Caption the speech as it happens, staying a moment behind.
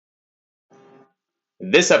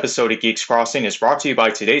This episode of Geeks Crossing is brought to you by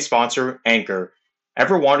today's sponsor, Anchor.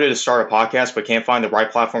 Ever wanted to start a podcast but can't find the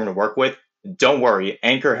right platform to work with? Don't worry,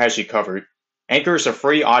 Anchor has you covered. Anchor is a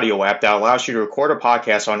free audio app that allows you to record a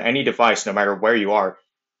podcast on any device no matter where you are.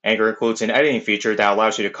 Anchor includes an editing feature that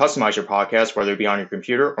allows you to customize your podcast, whether it be on your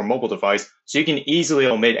computer or mobile device, so you can easily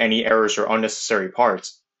omit any errors or unnecessary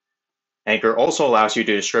parts. Anchor also allows you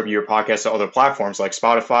to distribute your podcast to other platforms like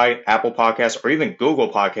Spotify, Apple Podcasts, or even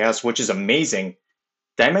Google Podcasts, which is amazing.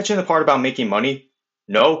 Did I mention the part about making money?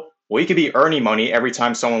 No? Well, you could be earning money every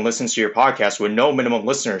time someone listens to your podcast with no minimum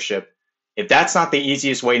listenership. If that's not the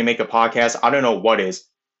easiest way to make a podcast, I don't know what is.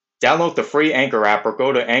 Download the free Anchor app or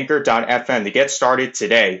go to anchor.fm to get started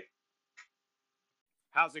today.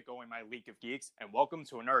 How's it going, my League of Geeks? And welcome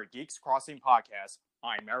to another Geeks Crossing podcast.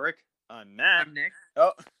 I'm Eric. I'm Matt. I'm Nick.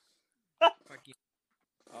 Oh. Fuck you.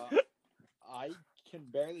 I can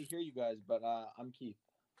barely hear you guys, but I'm Keith.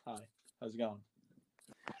 Hi. How's it going?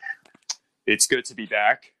 It's good to be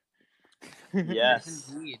back.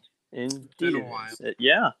 Yes. Indeed. Indeed. Been a while.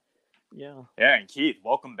 Yeah, and Keith,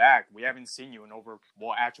 welcome back. We haven't seen you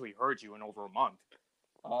actually heard you in over a month.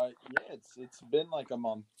 Yeah, it's been like a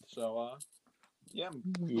month, so I'm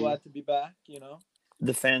glad to be back.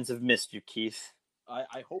 The fans have missed you, Keith.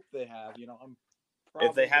 I hope they have. I'm.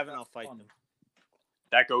 If they haven't, I'll fight them.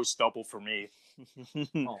 That goes double for me.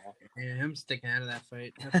 Aw. Yeah, I'm sticking out of that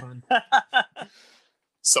fight. Have fun.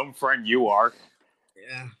 Some friend you are.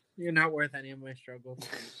 Yeah, you're not worth any of my struggles.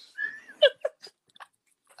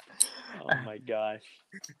 Oh my gosh.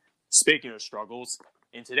 Speaking of struggles,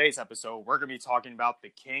 in today's episode, we're going to be talking about the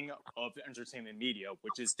king of entertainment media,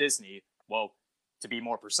 which is Disney. Well, to be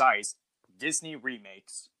more precise, Disney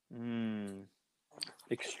Remakes.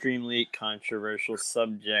 Extremely controversial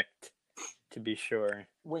subject, to be sure.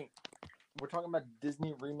 Wait, we're talking about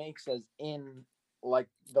Disney remakes as in like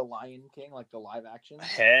The Lion King, like the live action?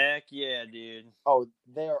 Heck yeah, dude. Oh,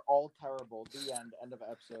 they are all terrible. The end. End of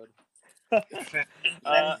episode.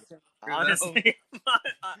 Honestly,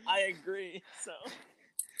 I agree. So.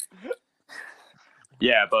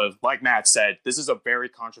 Yeah, but like Matt said, this is a very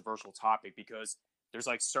controversial topic because there's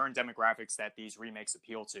like certain demographics that these remakes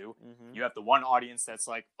appeal to. Mm-hmm. You have the one audience that's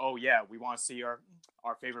like, oh yeah, we want to see our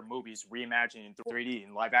favorite movies reimagined in 3D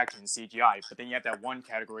and live action and CGI. But then you have that one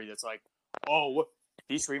category that's like, oh,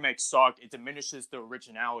 these remakes suck. It diminishes the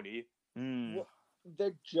originality. Well,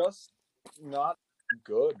 they're just not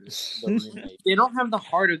good. The remake. They don't have the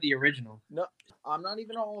heart of the original. No, I'm not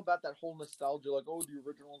even all about that whole nostalgia. Like, oh, the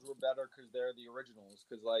originals were better because they're the originals.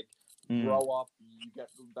 Because grow up, you get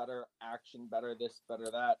better action, better this, better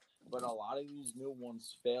that. But a lot of these new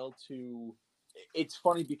ones fail to. It's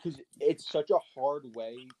funny because it's such a hard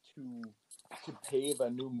way to pave a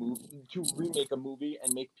new movie, to remake a movie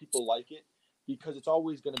and make people like it. Because it's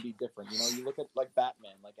always going to be different. You look at like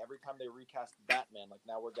Batman. Like every time they recast Batman, like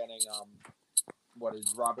now we're getting what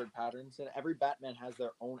is Robert Pattinson. Every Batman has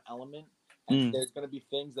their own element, and there's going to be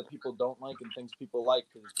things that people don't like and things people like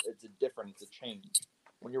because it's a change.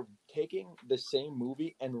 When you're taking the same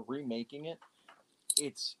movie and remaking it,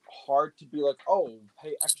 it's hard to be like, oh,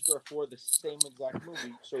 pay extra for the same exact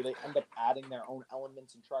movie. So they end up adding their own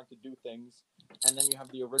elements and trying to do things, and then you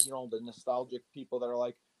have the original, the nostalgic people that are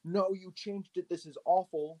like, no, you changed it, this is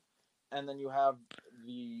awful. And then you have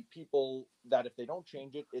the people that if they don't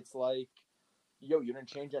change it, it's like, yo, you didn't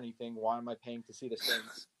change anything, why am I paying to see the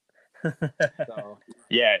same? So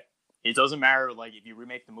yeah, it doesn't matter like if you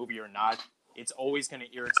remake the movie or not, it's always going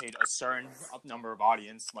to irritate a certain number of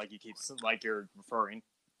audience, like you're referring.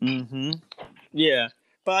 Mm-hmm. Yeah,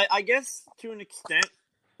 but I guess to an extent,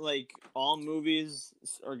 like all movies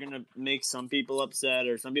are going to make some people upset,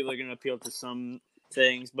 or some people are going to appeal to some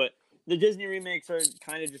things, but the Disney remakes are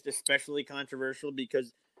kind of just especially controversial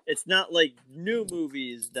because it's not like new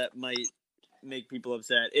movies that might make people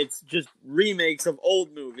upset. It's just remakes of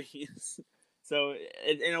old movies. So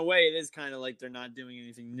in a way, it is kind of like they're not doing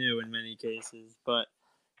anything new in many cases, but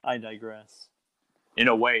I digress. In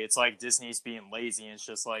a way, it's like Disney's being lazy and it's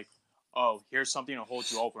just like, oh, here's something to hold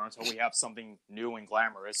you over until we have something new and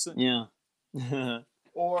glamorous. Yeah.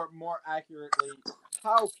 or more accurately,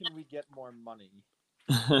 how can we get more money?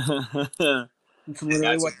 It's literally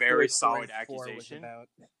That's what a very Toy Story solid 4 accusation. was about.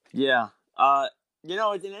 Yeah.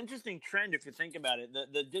 It's an interesting trend if you think about it.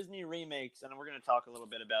 The Disney remakes, and we're going to talk a little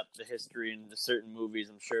bit about the history and the certain movies,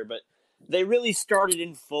 I'm sure, but they really started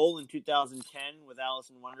in full in 2010 with Alice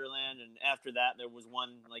in Wonderland, and after that there was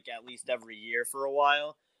one like at least every year for a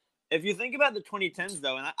while. If you think about the 2010s,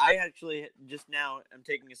 though, and I actually just now am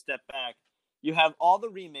taking a step back, you have all the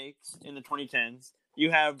remakes in the 2010s.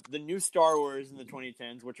 You have the new Star Wars in the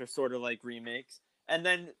 2010s, which are sort of like remakes. And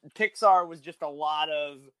then Pixar was just a lot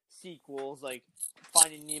of sequels, like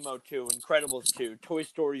Finding Nemo 2, Incredibles 2, Toy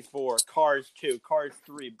Story 4, Cars 2, Cars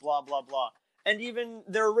 3, blah, blah, blah. And even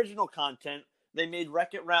their original content, they made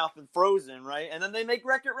Wreck-It Ralph and Frozen, right? And then they make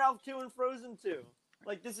Wreck-It Ralph 2 and Frozen 2.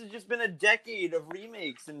 Like, this has just been a decade of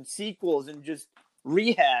remakes and sequels and just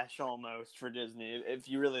rehash almost for Disney, if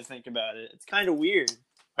you really think about it. It's kind of weird.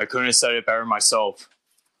 I couldn't have said it better myself.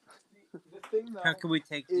 The thing, though, How can we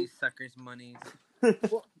take these suckers' monies?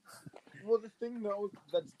 well, the thing though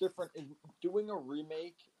that's different is doing a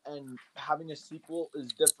remake and having a sequel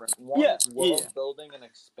is different. One is world building and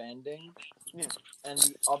expanding, and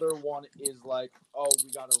the other one is like, oh,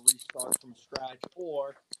 we got to restart from scratch,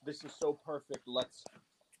 or this is so perfect, let's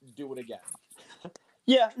do it again.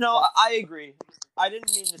 Yeah, no, I agree. I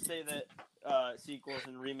didn't mean to say that sequels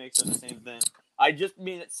and remakes are the same thing. I just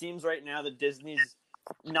mean it seems right now that Disney's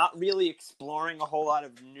not really exploring a whole lot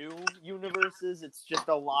of new universes. It's just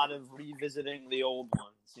a lot of revisiting the old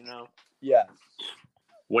ones, you know? Yes.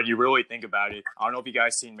 When you really think about it, I don't know if you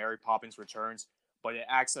guys seen Mary Poppins Returns, but it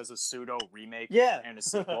acts as a pseudo remake and a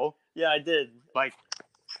sequel. Yeah, I did. Like,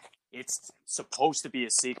 it's supposed to be a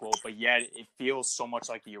sequel, but yet it feels so much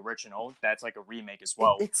like the original that's like a remake as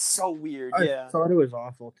well. It's so weird, I thought it was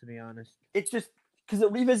awful, to be honest. It's just because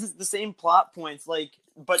it revisits the same plot points, like,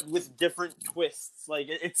 but with different twists. Like,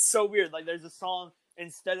 it's so weird. Like, there's a song,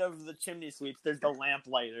 instead of the chimney sweeps, there's the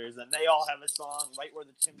lamplighters, and they all have a song right where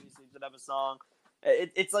the chimney sweeps would have a song.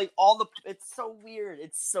 It's like it's so weird.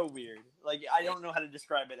 It's so weird. Like, I don't know how to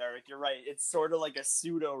describe it, Eric. You're right. It's sort of like a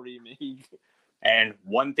pseudo remake. And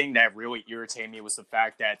one thing that really irritated me was the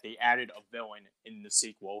fact that they added a villain in the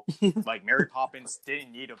sequel. Like, Mary Poppins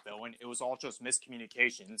didn't need a villain. It was all just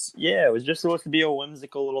miscommunications. Yeah, it was just supposed to be a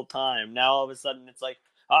whimsical little time. Now, all of a sudden, it's like,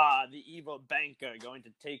 the evil banker going to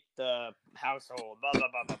take the household, blah, blah,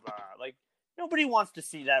 blah, blah, blah. Like, nobody wants to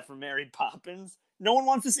see that from Mary Poppins. No one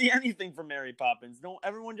wants to see anything from Mary Poppins. No,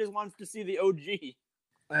 everyone just wants to see the OG.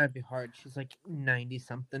 That'd be hard. She's like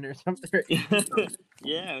 90-something or something.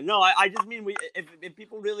 Yeah, no, I just mean if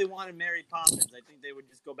people really wanted Mary Poppins, I think they would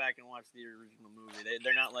just go back and watch the original movie.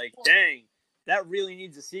 They're not like, dang, that really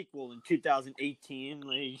needs a sequel in 2018.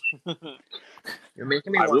 Like, You're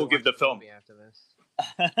making me. I will give the film after this.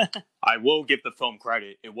 I will give the film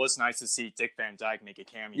credit. It was nice to see Dick Van Dyke make a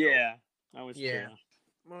cameo. Yeah, that was true.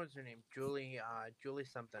 What was her name? Julie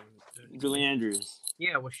something. Julie Andrews.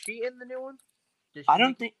 Yeah, was she in the new one? I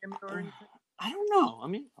don't think. I don't know. I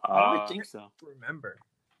mean, I don't think so. Remember?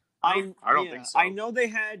 I don't think so. I know they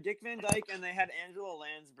had Dick Van Dyke and they had Angela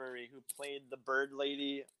Lansbury, who played the bird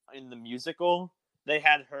lady in the musical. They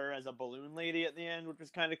had her as a balloon lady at the end, which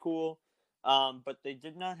was kind of cool. But they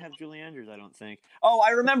did not have Julie Andrews, I don't think. Oh, I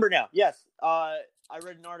remember now. Yes, I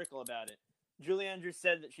read an article about it. Julie Andrews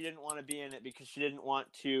said that she didn't want to be in it because she didn't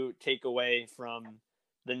want to take away from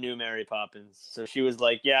the new Mary Poppins. So she was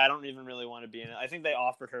like, yeah, I don't even really want to be in it. I think they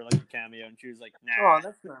offered her like a cameo and she was like, nah. Oh,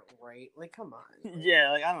 that's not right. Like, come on.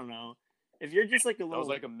 Yeah, like, I don't know. If you're just like a little... That was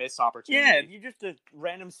like a missed opportunity. Yeah, if you're just a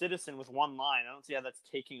random citizen with one line, I don't see how that's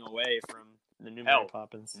taking away from the new Mary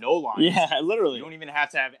Poppins. No lines. Yeah, literally. You don't even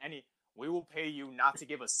have to have any... We will pay you not to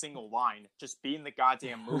give a single line. Just be in the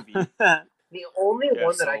goddamn movie. The only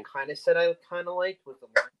one that I kind of said I kind of liked was the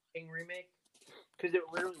Lion King remake. Because it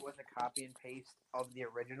literally was a copy and paste of the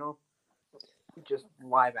original. Just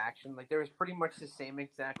live action. Like, there was pretty much the same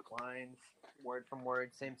exact lines, word from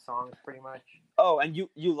word, same songs, pretty much. Oh, and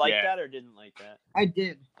you liked that or didn't like that? I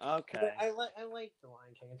did. Okay. I like the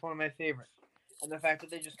Lion King. It's one of my favorites. And the fact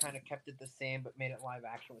that they just kind of kept it the same but made it live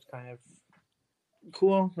action was kind of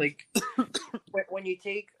cool. Like, when you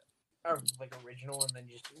take a like original and then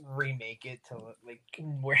just remake it to like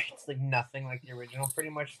where it's like nothing like the original,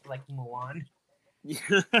 pretty much like Mulan.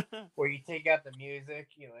 Where you take out the music,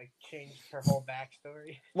 you like change her whole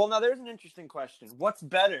backstory. Well, now there's an interesting question. What's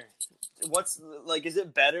better? What's like? Is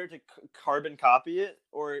it better to carbon copy it,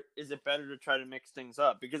 or is it better to try to mix things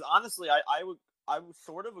up? Because honestly, I would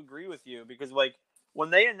sort of agree with you because like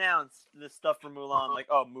when they announced this stuff for Mulan, like,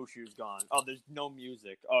 oh, Mushu's gone. Oh, there's no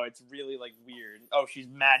music. Oh, it's really like weird. Oh, she's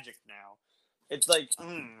magic now. It's like,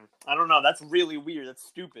 I don't know. That's really weird. That's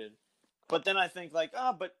stupid. But then I think, like,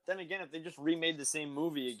 but then again, if they just remade the same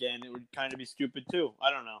movie again, it would kind of be stupid, too. I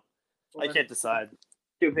don't know. I can't decide.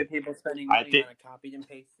 Stupid people spending money on a copied and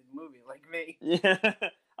pasted movie like me. Yeah,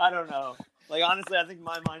 I don't know. Like, honestly, I think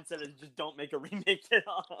my mindset is just don't make a remake at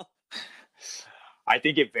all. I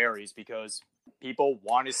think it varies because people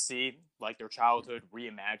want to see, like, their childhood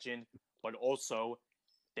reimagined, but also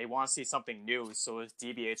they want to see something new, so it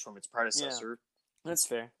deviates from its predecessor. Yeah, that's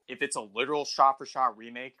fair. If it's a literal shot-for-shot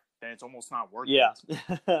remake, then it's almost not worth Yeah, it.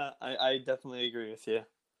 I definitely agree with you.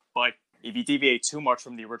 But if you deviate too much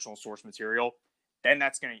from the original source material, then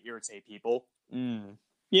that's going to irritate people.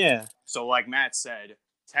 Yeah. So like Matt said,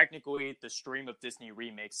 technically the stream of Disney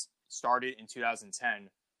remakes started in 2010,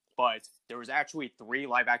 but there was actually 3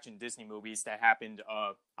 live-action Disney movies that happened,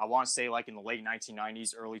 I want to say like in the late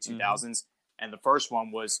 1990s, early 2000s, and the first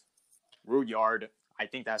one was Rudyard, I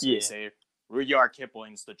think that's how you say it, Rudyard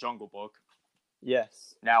Kipling's The Jungle Book.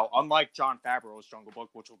 Yes. Now, unlike Jon Favreau's Jungle Book,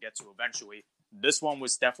 which we'll get to eventually, this one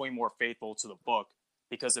was definitely more faithful to the book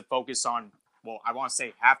because it focused on, well, I want to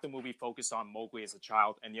say half the movie focused on Mowgli as a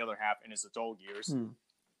child and the other half in his adult years. And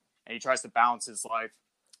he tries to balance his life,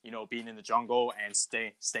 being in the jungle and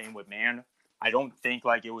staying with man. I don't think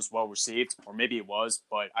like it was well received, or maybe it was,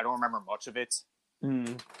 but I don't remember much of it.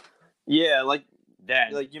 Yeah, like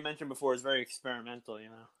you mentioned before, it's very experimental,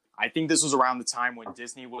 I think this was around the time when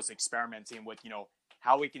Disney was experimenting with,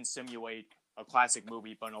 how we can simulate a classic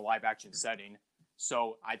movie but in a live-action setting.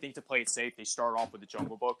 So I think to play it safe, they started off with The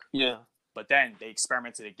Jungle Book. Yeah. But then they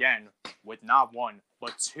experimented again with not 1,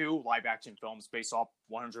 but 2 live-action films based off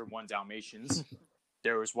 101 Dalmatians.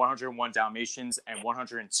 There was 101 Dalmatians and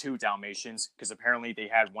 102 Dalmatians because apparently they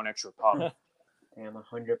had 1 extra pup. Damn,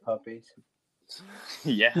 100 puppies.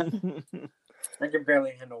 Yeah. I can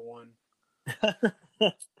barely handle 1.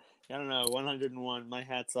 I don't know, 101. My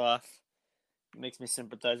hat's off. It makes me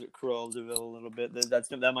sympathize with Cruella de Vil a little bit.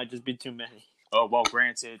 That might just be too many. Oh, well,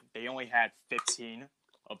 granted, they only had 15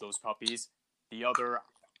 of those puppies. The other,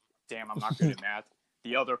 damn, I'm not good at math.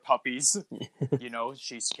 The other puppies,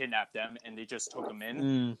 she's kidnapped them and they just took them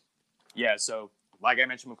in. Yeah, so like I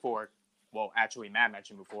mentioned before, well, actually Matt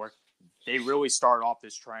mentioned before, they really started off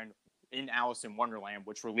this trend in Alice in Wonderland,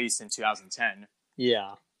 which released in 2010.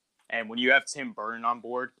 Yeah. And when you have Tim Burton on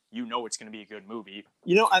board, it's going to be a good movie.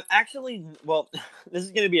 I've actually, this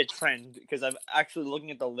is going to be a trend because I'm actually looking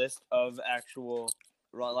at the list of actual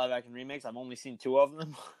live-action remakes. I've only seen 2 of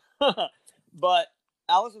them. But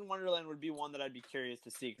Alice in Wonderland would be one that I'd be curious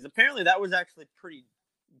to see because apparently that was actually pretty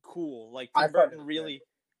cool. Like, Tim Burton really...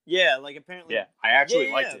 Good. Yeah, like apparently... Yeah, I actually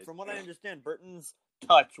liked it. From what I understand, Burton's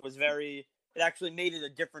touch was very... It actually made it a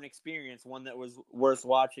different experience, one that was worth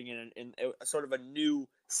watching in sort of a new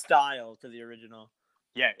style to the original.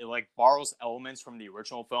 Yeah, it like borrows elements from the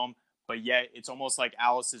original film, but yet it's almost like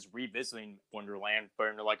Alice is revisiting Wonderland, but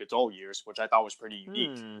in like adult years, which I thought was pretty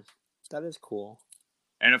unique. That is cool.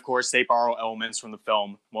 And of course, they borrow elements from the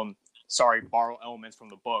film. Borrow elements from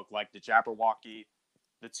the book, like the Jabberwocky,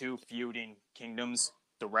 the 2 feuding kingdoms,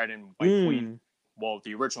 the Red and White Queen. Well,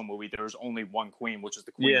 the original movie, there was only 1 queen, which is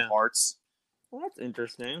the Queen of Hearts. Well, that's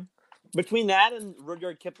interesting. Between that and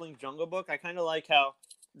Rudyard Kipling's Jungle Book, I kind of like how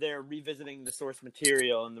they're revisiting the source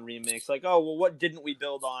material in the remakes. Like, oh, well, what didn't we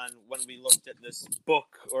build on when we looked at this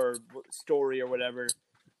book or story or whatever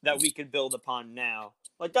that we could build upon now?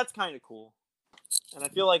 Like, that's kind of cool. And I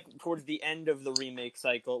feel like towards the end of the remake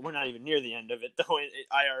cycle, we're not even near the end of it, though.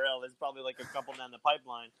 IRL is probably like a couple down the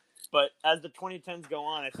pipeline. But as the 2010s go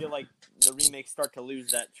on, I feel like the remakes start to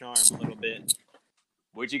lose that charm a little bit.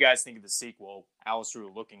 What did you guys think of the sequel, Alice Through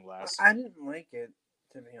the Looking Glass? I didn't like it,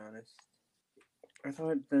 to be honest. I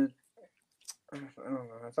thought I don't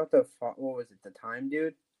know. I thought what was it, the Time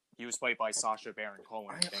dude? He was played by Sacha Baron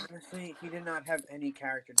Cohen, I think. Honestly, he did not have any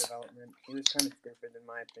character development. He was kind of stupid, in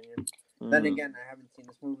my opinion. Then again, I haven't seen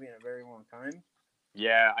this movie in a very long time.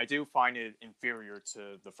 Yeah, I do find it inferior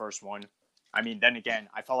to the first one. I mean, then again,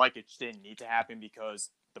 I felt like it didn't need to happen because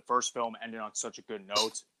the first film ended on such a good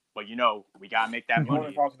note. But, we got to make that money. I want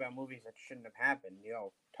to talk about movies that shouldn't have happened.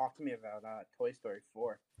 Talk to me about Toy Story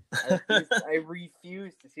 4. I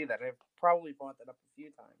refuse to see that. I've probably brought that up a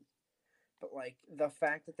few times. But, the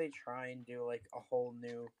fact that they try and do, a whole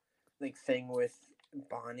new, thing with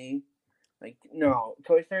Bonnie. No.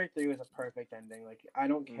 Toy Story 3 was a perfect ending. I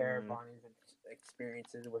don't care Bonnie's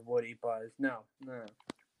experiences with Woody, Buzz. No.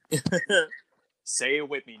 Say it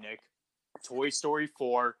with me, Nick. Toy Story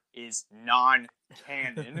 4 is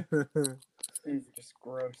non-canon. It's just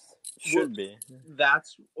gross. Should be.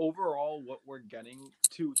 That's overall what we're getting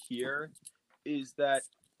to here is that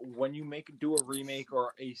when you do a remake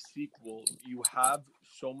or a sequel, you have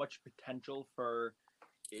so much potential for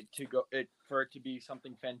it to be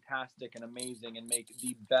something fantastic and amazing and make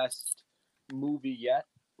the best movie yet,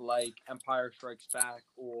 like Empire Strikes Back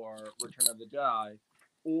or Return of the Jedi.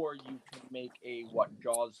 Or you can make a,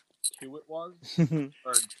 Jaws 2 it was?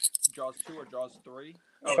 Or Jaws 2 or Jaws 3?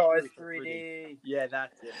 Oh, Jaws 3D. Yeah,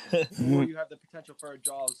 that's it. Or you have the potential for a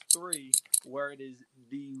Jaws 3 where it is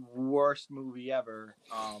the worst movie ever.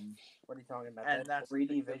 What are you talking about? And that's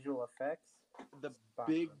 3D visual effects? The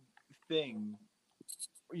big thing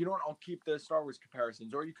you know what? I'll keep the Star Wars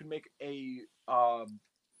comparisons, or you could make a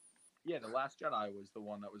The Last Jedi was the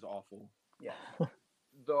one that was awful. Yeah.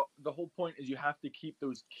 The whole point is you have to keep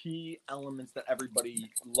those key elements that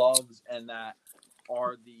everybody loves and that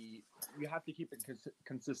are you have to keep it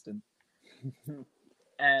consistent.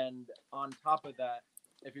 And on top of that,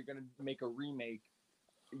 if you're going to make a remake,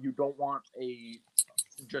 you don't want a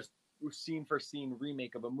just scene for scene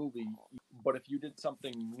remake of a movie. But if you did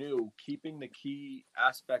something new, keeping the key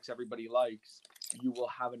aspects everybody likes, you will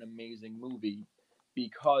have an amazing movie.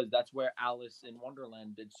 Because that's where Alice in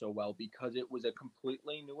Wonderland did so well, because it was a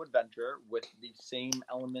completely new adventure with the same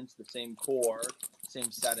elements, the same core, same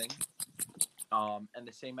setting, and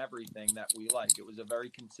the same everything that we like. It was a very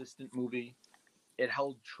consistent movie. It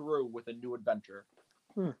held true with a new adventure.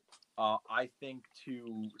 I think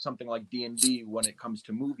to something like D&D when it comes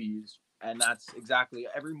to movies, and that's exactly,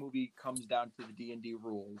 every movie comes down to the D&D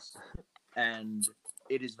rules. And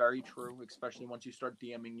it is very true, especially once you start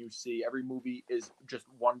DMing, you see every movie is just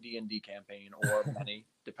one D&D campaign, or many,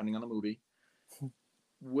 depending on the movie.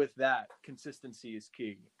 With that, consistency is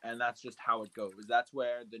key, and that's just how it goes. That's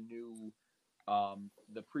where the new,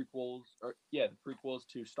 the prequels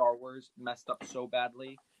to Star Wars messed up so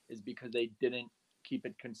badly, is because they didn't keep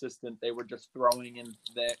it consistent. They were just throwing in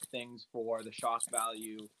things for the shock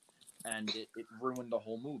value, and it ruined the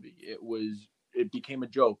whole movie. It became a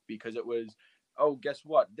joke because it was, oh, guess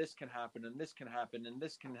what? This can happen, and this can happen, and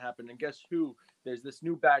this can happen, and guess who? There's this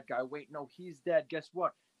new bad guy. Wait, no, he's dead. Guess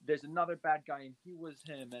what? There's another bad guy, and he was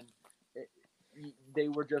him, and they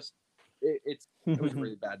were just. It was a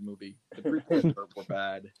really bad movie. The prequels were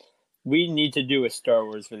bad. We need to do a Star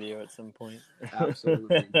Wars video at some point.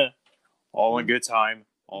 Absolutely. All in good time.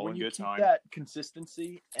 When you keep that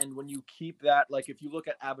consistency, and when you keep that, like if you look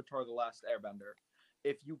at Avatar: The Last Airbender,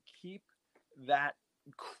 if you keep that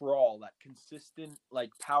crawl, that consistent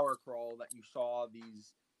like power crawl that you saw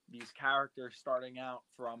these characters starting out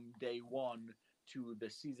from day one to the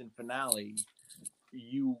season finale,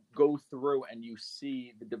 you go through and you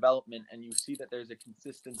see the development, and you see that there's a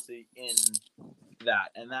consistency in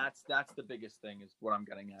that, and that's the biggest thing, is what I'm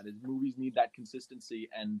getting at, is movies need that consistency.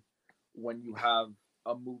 And when you have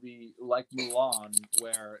a movie like Mulan,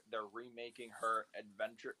 where they're remaking her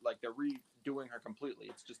adventure, like they're redoing her completely,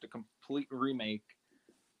 it's just a complete remake,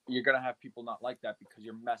 you're going to have people not like that, because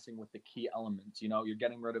you're messing with the key elements. You know, you're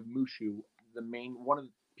getting rid of Mushu, one of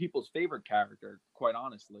people's favorite character, quite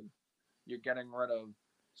honestly. You're getting rid of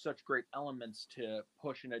such great elements to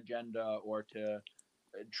push an agenda or to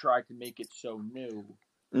try to make it so new.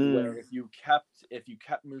 Where if you kept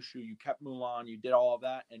Mushu, you kept Mulan, you did all of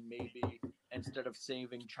that, and maybe instead of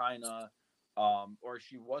saving China, or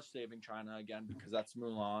she was saving China again, because that's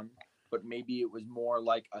Mulan, but maybe it was more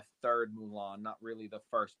like a third Mulan, not really the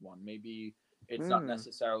first one. Maybe it's not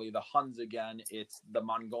necessarily the Huns again, it's the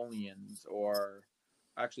Mongolians, or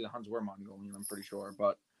actually the Huns were Mongolian, I'm pretty sure,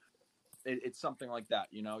 but it's something like that,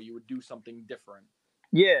 you know, you would do something different.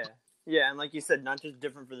 Yeah, and like you said, not just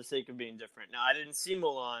different for the sake of being different. Now, I didn't see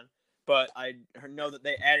Mulan, but I know that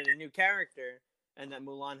they added a new character, and that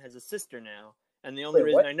Mulan has a sister now. And the only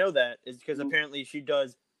reason I know that is because apparently she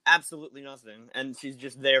does absolutely nothing, and she's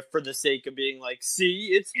just there for the sake of being like, see,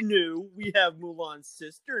 it's new, we have Mulan's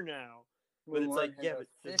sister now. But it's like, yeah, but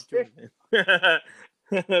sister.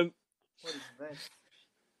 What is that?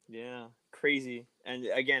 Yeah, crazy. And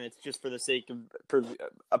again, it's just for the sake of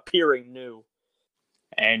appearing new.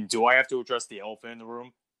 And do I have to address the elephant in the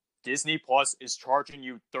room? Disney Plus is charging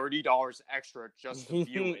you $30 extra just to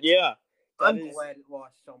view it. Yeah. I'm glad it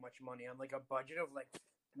lost so much money on like a budget of like,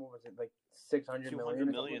 what was it, like 600 million?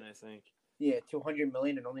 200 million, I think. Yeah, 200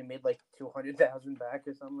 million, and only made like 200,000 back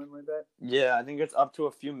or something like that. Yeah, I think it's up to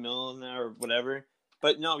a few million now or whatever.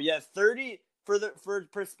 But no, yeah, 30 for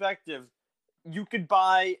perspective. You could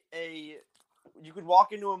walk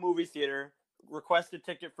into a movie theater, request a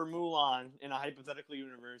ticket for Mulan in a hypothetical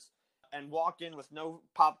universe, and walk in with no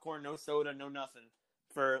popcorn, no soda, no nothing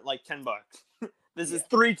for like $10. This is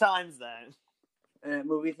 3 times that. And at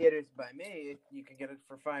movie theaters by me, you can get it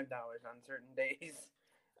for $5 on certain days.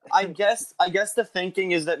 I guess the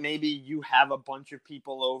thinking is that maybe you have a bunch of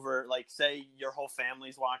people over, like say your whole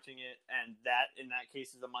family's watching it, and that in that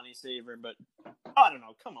case is a money saver. But I don't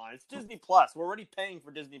know. Come on, it's Disney Plus. We're already paying for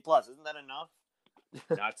Disney Plus. Isn't that enough?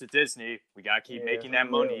 Not to Disney. We gotta keep making that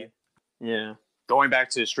money. Yeah. Going back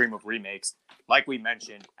to the stream of remakes, like we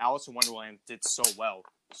mentioned, Alice in Wonderland did so well.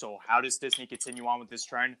 So how does Disney continue on with this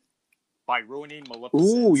trend? By ruining Maleficent.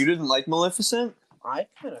 Ooh, you didn't like Maleficent? I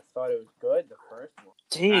kind of thought it was good, the first one.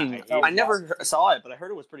 Dang, I never saw it, but I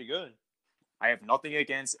heard it was pretty good. I have nothing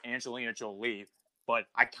against Angelina Jolie, but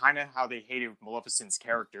I kind of how they hated Maleficent's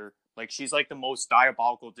character. Like, she's like the most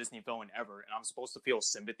diabolical Disney villain ever, and I'm supposed to feel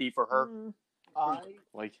sympathy for her.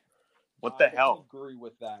 Like, what the hell? I agree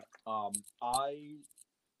with that. I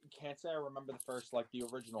can't say I remember the first, like the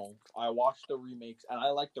original. I watched the remakes, and I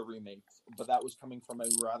like the remakes, but that was coming from a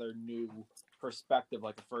rather new perspective,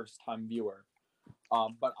 like a first-time viewer.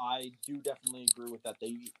 But I do definitely agree with that.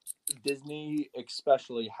 Disney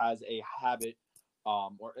especially has a habit,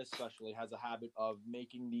 or especially has a habit of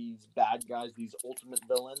making these bad guys these ultimate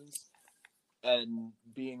villains, and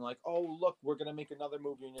being like, "Oh, look, we're gonna make another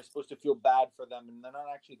movie, and you're supposed to feel bad for them, and they're not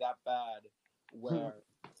actually that bad." Where,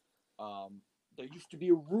 there used to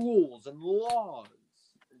be rules and laws.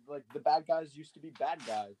 Like the bad guys used to be bad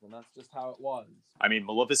guys, and that's just how it was. I mean,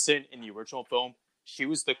 Maleficent in the original film, she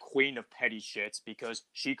was the queen of petty shits because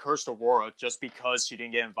she cursed Aurora just because she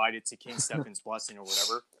didn't get invited to King Stephen's blessing or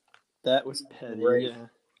whatever. That was petty. Right. Yeah.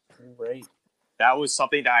 Right. That was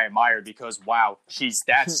something that I admired because, wow, she's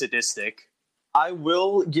that sadistic. I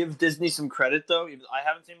will give Disney some credit though. I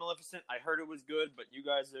haven't seen Maleficent. I heard it was good, but you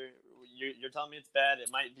guys you're telling me it's bad. It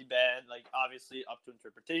might be bad. Like obviously up to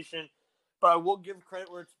interpretation, but I will give credit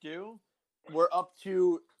where it's due. We're up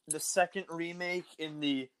to the second remake in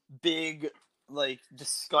the big, like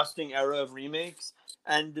disgusting era of remakes,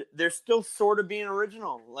 and they're still sort of being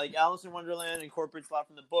original. Like Alice in Wonderland incorporates a lot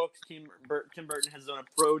from the books. Tim Burton has his own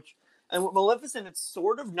approach, and with Maleficent, it's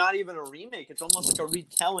sort of not even a remake. It's almost like a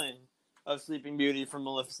retelling of Sleeping Beauty from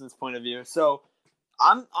Maleficent's point of view. So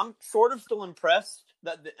I'm sort of still impressed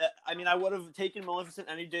that I mean I would have taken Maleficent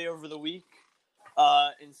any day over the week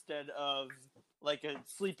instead of like a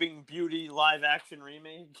Sleeping Beauty live action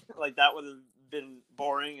remake. Like that would have been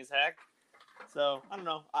boring as heck. So I don't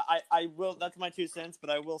know. I will. That's my 2 cents,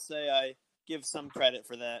 but I will say I give some credit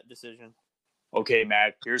for that decision. Okay,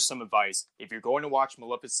 Matt. Here's some advice. If you're going to watch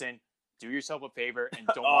Maleficent, do yourself a favor and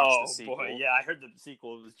don't watch the sequel. Boy, yeah, I heard the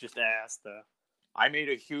sequel was just ass, though. I made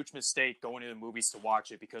a huge mistake going to the movies to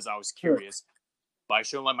watch it because I was curious. But I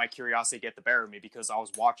shouldn't let my curiosity get the better of me because I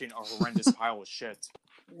was watching a horrendous pile of shit.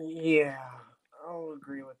 Yeah, I'll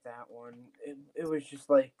agree with that one. It was just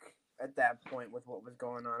like, at that point with what was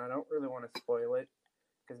going on, I don't really want to spoil it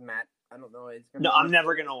because Matt, I don't know, is going to. No, I'm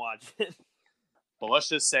never going to watch it. But let's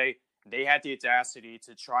just say they had the audacity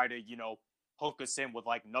to try to, hook us in with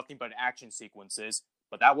like nothing but action sequences,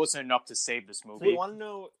 but that wasn't enough to save this movie. So you want to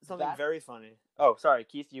know something very funny? Oh, sorry,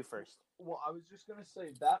 Keith, you first. Well, I was just gonna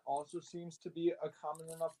say that also seems to be a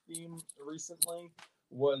common enough theme recently.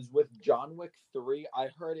 Was with John Wick 3. I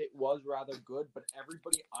heard it was rather good, but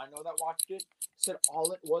everybody I know that watched it said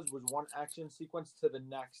all it was one action sequence to the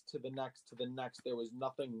next, to the next, to the next. There was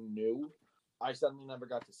nothing new. I suddenly never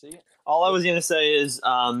got to see it. All I was gonna say is,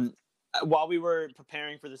 while we were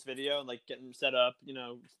preparing for this video, like getting set up,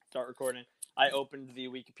 start recording, I opened the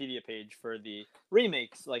Wikipedia page for the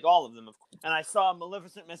remakes, like all of them, of course. And I saw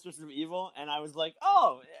Maleficent, Mistress of Evil, and I was like,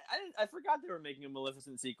 oh, I forgot they were making a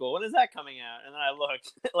Maleficent sequel. When is that coming out? And then I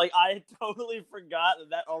looked, like I totally forgot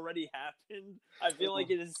that already happened. I feel like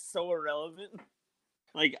it is so irrelevant.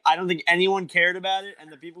 Like I don't think anyone cared about it,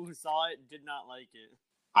 and the people who saw it did not like it.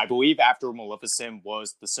 I believe after Maleficent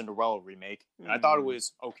was the Cinderella remake, and I thought it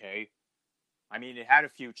was okay. I mean, it had a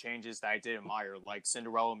few changes that I did admire, like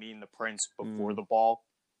Cinderella meeting the prince before the ball,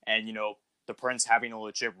 and, the prince having a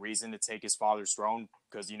legit reason to take his father's throne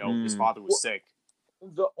because, his father was sick.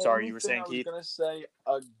 Sorry, you were saying, Keith? I was going to say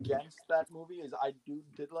against that movie is I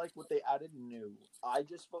did like what they added new. I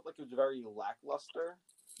just felt like it was very lackluster.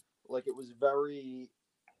 Like it was very,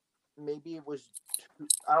 maybe it was,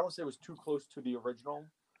 I don't want to say it was too close to the original,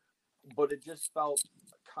 but it just felt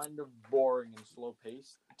kind of boring and slow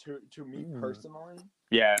paced to me personally.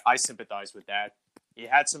 Yeah, I sympathize with that. It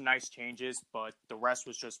had some nice changes, but the rest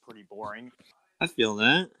was just pretty boring. I feel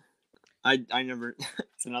that. I never.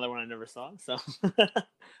 It's another one I never saw. So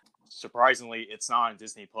surprisingly, it's not on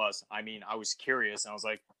Disney Plus. I mean, I was curious and I was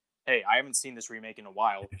like, hey, I haven't seen this remake in a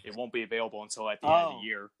while. It won't be available until at the end of the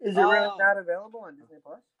year. Is it really not available on Disney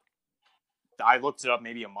Plus? I looked it up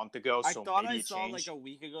maybe a month ago, I so thought maybe I it saw changed. like a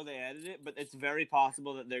week ago they added it, but it's very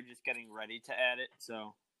possible that they're just getting ready to add it.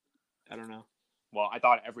 So I don't know. Well, I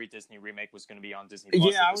thought every Disney remake was going to be on Disney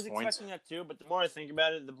Plus. Yeah, at I was this point. expecting that too. But the more I think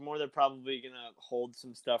about it, the more they're probably going to hold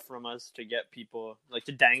some stuff from us to get people, like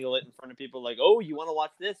to dangle it in front of people. Like, oh, you want to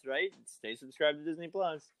watch this, right? Stay subscribed to Disney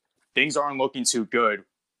Plus. Things aren't looking too good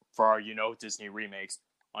for our, Disney remakes.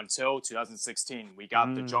 Until 2016, we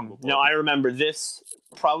got the Jungle Book. No, I remember this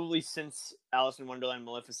probably since Alice in Wonderland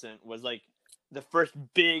Maleficent was like the first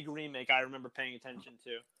big remake I remember paying attention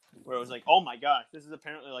to, where it was like, oh my gosh, this is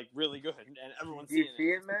apparently like really good, and everyone's seeing it. Did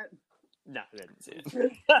you see it, Matt? No, I didn't see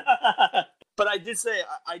it. But I did say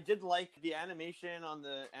I did like the animation on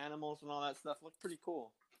the animals and all that stuff. Looked pretty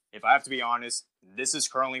cool. If I have to be honest, this is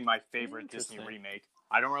currently my favorite Disney remake.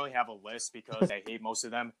 I don't really have a list because I hate most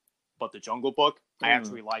of them, but The Jungle Book I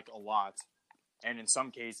actually like a lot. And in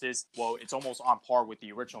some cases, well, it's almost on par with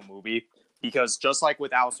the original movie because just like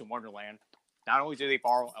with Alice in Wonderland, not only do they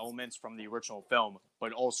borrow elements from the original film,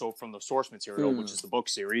 but also from the source material, which is the book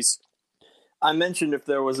series. I mentioned if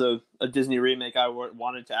there was a Disney remake I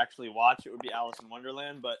wanted to actually watch, it would be Alice in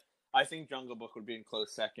Wonderland, but I think Jungle Book would be in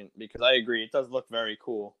close second because I agree, it does look very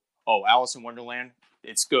cool. Oh, Alice in Wonderland,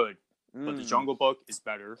 it's good, but The Jungle Book is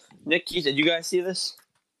better. Nick, did you guys see this?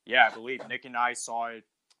 Yeah, I believe Nick and I saw it.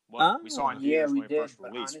 Well, we saw it in theaters when it first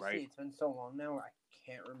released, honestly, right? it's been so long now, I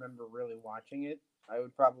can't remember really watching it. I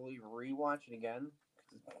would probably rewatch it again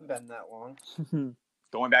because it's been that long.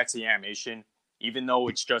 Going back to the animation, even though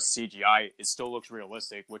it's just CGI, it still looks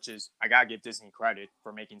realistic, which is, I gotta give Disney credit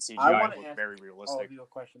for making CGI look very realistic. All of you a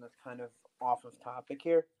question that's kind of off of topic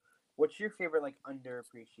here. What's your favorite, like,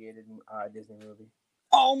 underappreciated Disney movie?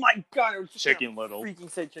 Oh my god, I was just Chicken Little. freaking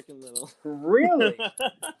say Chicken Little. Really?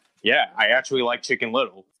 Yeah, I actually like Chicken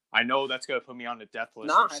Little. I know that's gonna put me on the death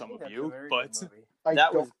list for some of you, but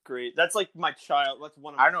that was great. That's like my child. That's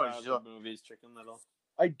one of my childhood movies, Chicken Little.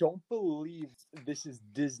 I don't believe this is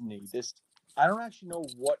Disney. I don't actually know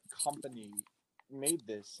what company made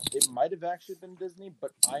this. It might have actually been Disney,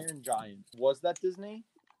 but Iron Giant, was that Disney?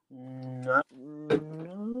 No.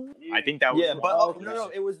 I think that was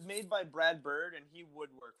no, it was made by Brad Bird, and he would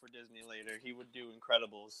work for Disney later. He would do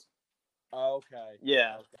Incredibles. Okay.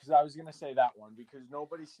 Yeah. Because I was going to say that one, because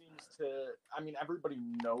nobody seems to... I mean, everybody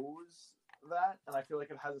knows that, and I feel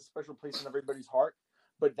like it has a special place in everybody's heart,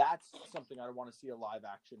 but that's something I want to see a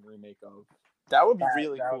live-action remake of. That would be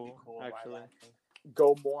really cool, actually.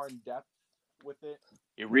 Go more in depth with it.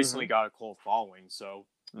 It recently got a cult following, so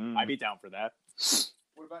I'd be down for that.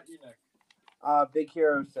 What about you, Nick? Big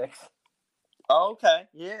Hero 6. Oh, okay.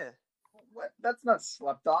 Yeah. What? That's not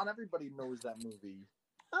slept on. Everybody knows that movie.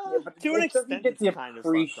 Yeah, but to an extent, it's the kind of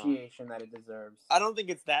appreciation that it deserves. I don't think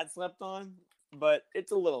it's that slept on, but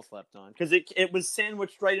it's a little slept on because it was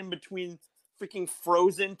sandwiched right in between freaking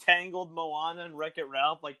Frozen, Tangled, Moana, and Wreck-It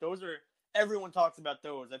Ralph. Like those are everyone talks about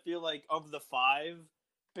those. I feel like of the 5,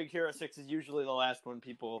 Big Hero 6 is usually the last one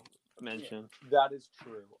people mention. Yeah, that is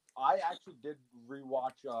true. I actually did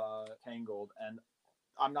rewatch Tangled, and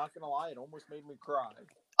I'm not gonna lie, it almost made me cry.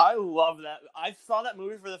 I love that. I saw that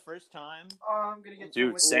movie for the first time. Oh, I'm gonna get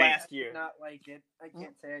last year. Not like it. I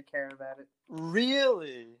can't say I care about it.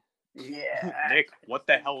 Really? Yeah. Nick, what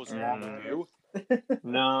the hell is wrong with you?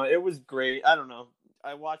 No, it was great. I don't know.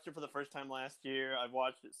 I watched it for the first time last year. I've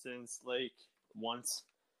watched it since like once.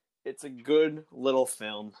 It's a good little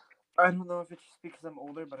film. I don't know if it's just because I'm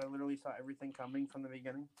older, but I literally saw everything coming from the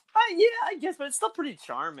beginning. Yeah, I guess, but it's still pretty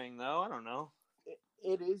charming, though. I don't know.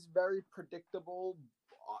 It is very predictable.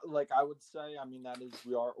 Like I would say, I mean, that is,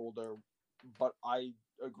 we are older, but I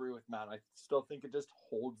agree with Matt. I still think it just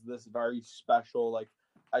holds this very special. Like,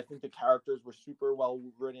 I think the characters were super well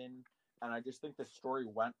written, and I just think the story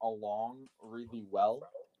went along really well.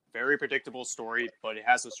 Very predictable story, but it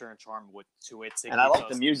has a certain charm to it. And I like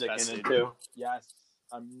the music in it too. Yes,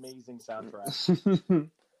 amazing soundtrack.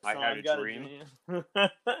 I had a dream.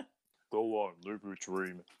 Go on, live your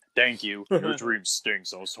dream. Thank you. Your dream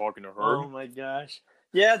stinks. I was talking to her. Oh my gosh.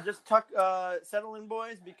 Yeah, just settle in,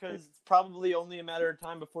 boys, because it's probably only a matter of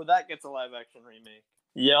time before that gets a live-action remake.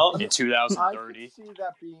 Yep. In 2030. I could see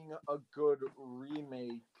that being a good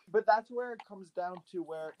remake, but that's where it comes down to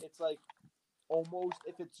where it's like, almost,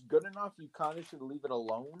 if it's good enough, you kind of should leave it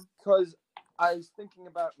alone. Because I was thinking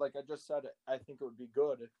about, like I just said, I think it would be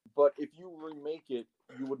good. But if you remake it,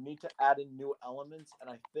 you would need to add in new elements. And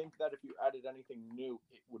I think that if you added anything new,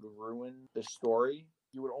 it would ruin the story.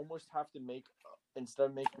 You would almost have to instead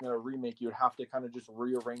of making a remake, you would have to kind of just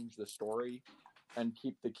rearrange the story and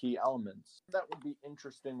keep the key elements. That would be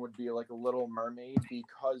interesting, would be like a Little Mermaid,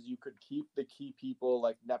 because you could keep the key people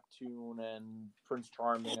like Neptune and Prince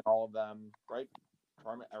Charming and all of them, right?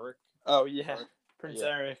 Eric? Oh, yeah. Prince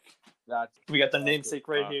Eric. We got the namesake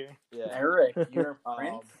right here. Yeah. Eric, you're a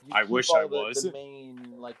prince? I wish I was. The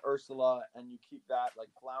main, like Ursula, and you keep that, like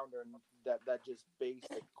Flounder, and that just base,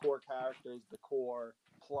 like core characters, the core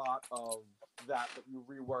plot of that, but you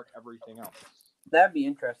rework everything else. That'd be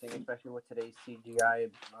interesting, especially with today's CGI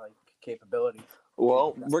capability.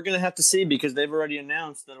 Well, we're gonna have to see because they've already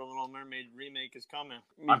announced that a Little Mermaid remake is coming.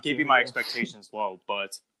 I'm keeping my expectations low,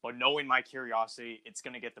 but knowing my curiosity, it's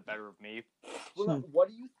gonna get the better of me. Well, what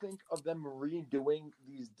do you think of them redoing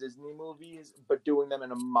these Disney movies, but doing them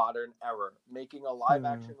in a modern era, making a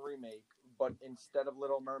live-action remake, but instead of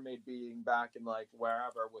Little Mermaid being back in like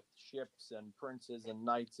wherever with ships and princes and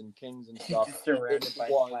knights and kings and stuff, Just surrounded it by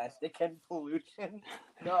was- plastic and pollution.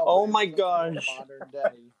 No, Oh but my it's like gosh. modern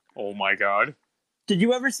day. Oh my god. Did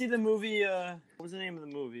you ever see the movie? What was the name of the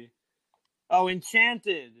movie? Oh,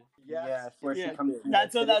 Enchanted. Yes, where Yeah, she comes.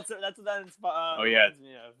 That's what that Oh, yeah. reminds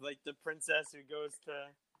me of. Like the princess who goes to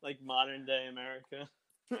like modern day America.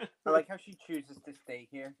 I like how she chooses to stay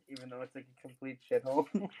here, even though it's like a complete shithole.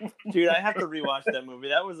 Dude, I have to rewatch that movie.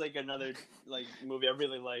 That was like another like movie I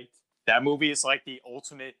really liked. That movie is like the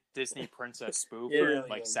ultimate Disney princess spoof, Yeah.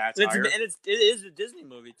 like It's- satire. It is a Disney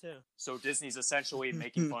movie too. So Disney's essentially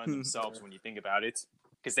making fun of themselves when you think about it,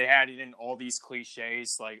 because they had in all these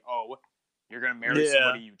cliches like, "Oh, you're gonna marry Yeah.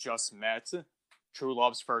 somebody you just met, true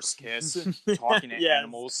love's first kiss, talking to Yes.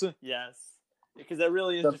 animals." Yes, because that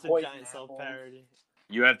really is The just a poison giant apples. self-parody.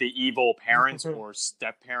 You have the evil parents or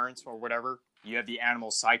step parents or whatever. You have the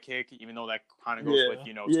animal sidekick, even though that kind of goes Yeah. with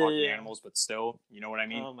Yeah, talking yeah. animals, but still, you know what I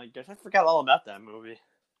mean? Oh my gosh, I forgot all about that movie.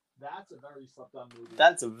 That's a very slept on movie.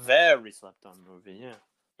 That's a very slept-on movie. Yeah.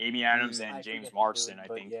 Amy Adams I and forget James who Marsden, did, I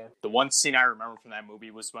but think. yeah. The one scene I remember from that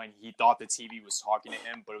movie was when he thought the TV was talking to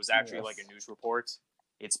him, but it was actually Yes. like a news report.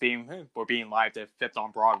 We're being live to Fifth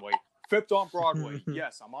on Broadway. Fifth on Broadway.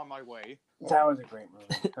 Yes, I'm on my way. That was a great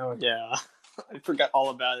movie. That was Yeah. I forgot all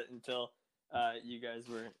about it until you guys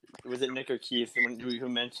was it Nick or Keith who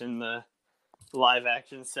mentioned the live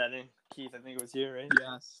action setting? Keith, I think it was you, right?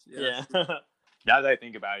 Yes. Yeah. Now that I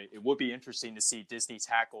think about it, it would be interesting to see Disney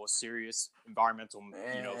tackle a serious environmental,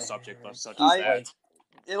 subject such as I- that. like,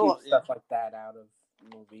 It'll keep stuff like that out of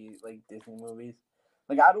movies, like Disney movies.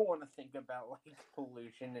 Like, I don't want to think about like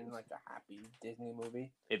pollution in like a happy Disney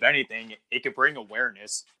movie. If anything, it could bring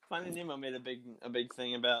awareness. Finding Nemo made a big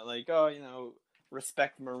thing about like,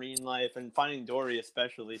 respect marine life, and Finding Dory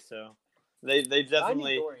especially. So they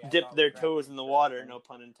definitely Dory, I dipped thought their was toes in the actually water, interesting. no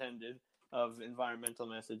pun intended, of environmental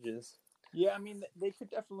messages. Yeah, I mean, they could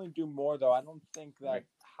definitely do more, though. I don't think that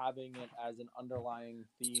having it as an underlying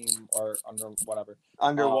theme or whatever.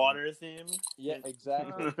 Underwater theme. Yeah,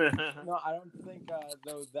 exactly. No, I don't think,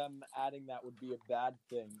 though, them adding that would be a bad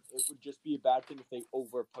thing. It would just be a bad thing if they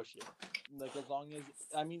over push it. Like, as long as,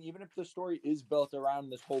 I mean, even if the story is built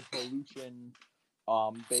around this whole pollution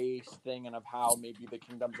base thing and of how maybe the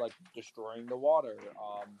kingdom's like destroying the water,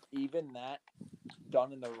 even that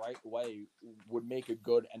done in the right way would make a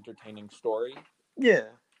good entertaining story. Yeah.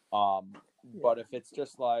 But if it's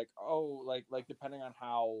just like like depending on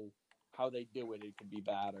how they do it, it could be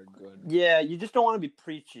bad or good. Yeah, you just don't want to be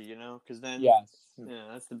preachy, because then Yes. yeah,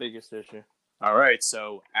 that's the biggest issue. All right,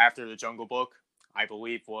 so after the Jungle Book, I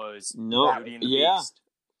believe was Beauty and the Beast.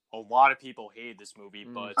 A lot of people hated this movie,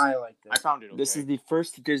 but I liked it. I found it okay. This is the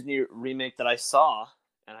first Disney remake that I saw,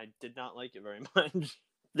 and I did not like it very much.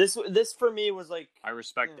 This for me was like, I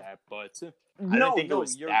respect that, but I no, didn't think it no,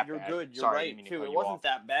 was you're that you're bad. good. You're Sorry, I right didn't mean to too. cut It you wasn't off.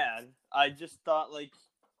 that bad. I just thought like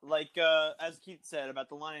as Keith said about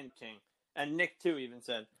the Lion King, and Nick too even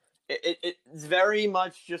said it's very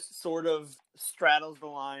much just sort of straddles the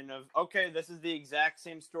line of, okay, this is the exact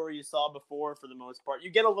same story you saw before for the most part. You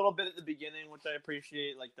get a little bit at the beginning, which I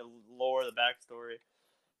appreciate, like the lore, the backstory.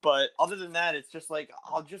 But other than that, it's just like,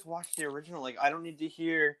 I'll just watch the original. Like, I don't need to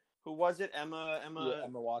hear, who was it? Emma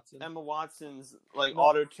Watson. Emma Watson's like No.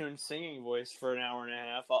 auto-tuned singing voice for an hour and a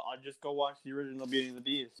half. I'll just go watch the original Beauty and the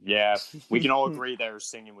Beast. Yeah, we can all agree that her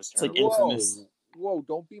singing was It's like terrible. infamous. Whoa,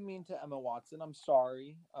 don't be mean to Emma Watson. I'm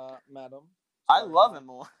sorry, madam. I Sorry, love madam.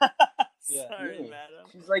 Emma. Yeah. Sorry, Yeah. madam.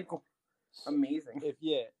 She's like amazing. If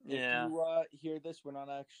Yeah. you hear this, we're not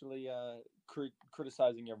actually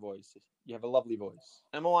criticizing your voice. You have a lovely voice.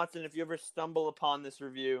 Emma Watson, if you ever stumble upon this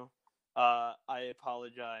review, I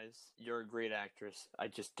apologize. You're a great actress. I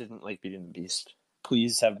just didn't like Beauty and the Beast.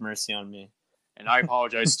 Please have mercy on me. And I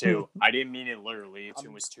apologize too. I didn't mean it literally.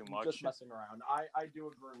 It was too much. Just messing around. I do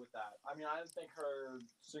agree with that. I mean, I didn't think her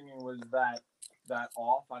singing was that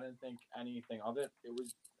off. I didn't think anything of it. It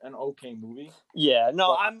was an okay movie. Yeah,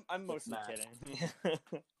 no, But I'm mostly Matt. kidding.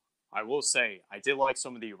 I will say, I did like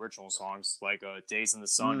some of the original songs, like Days in the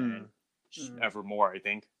Sun and Evermore, I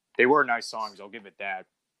think. They were nice songs, I'll give it that.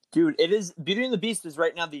 Dude, it is Beauty and the Beast is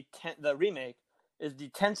right now the remake is the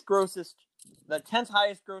 10th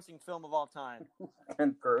highest grossing film of all time.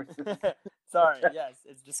 And gross. Sorry, yes,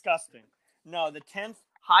 it's disgusting. No, the 10th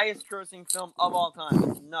highest grossing film of all time.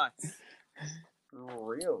 It's nuts.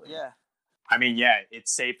 Really? Yeah. I mean, yeah, it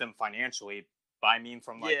saved them financially, but I mean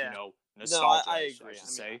from, like, Yeah. nostalgia, No, I I agree. should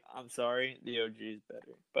say. I'm sorry, the OG is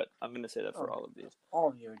better, but I'm going to say that for all of these.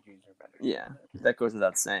 All the OGs are better. Yeah, that goes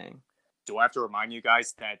without saying. Do I have to remind you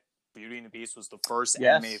guys that Beauty and the Beast was the first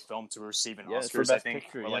Yes. animated film to receive an Yes, for Oscars, I Best think,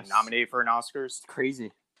 Picture, or like yes. nominated for an Oscars.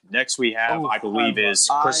 Crazy. Next we have, I believe, is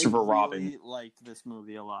Christopher Robin. I really liked this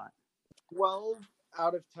movie a lot. 12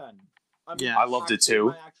 out of 10. I mean, Yeah. I loved it too.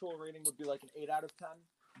 My actual rating would be like an 8 out of 10,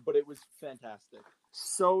 but it was fantastic.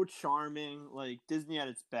 So charming, like Disney at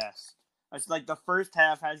its best. It's like the first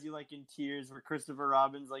half has you like in tears where Christopher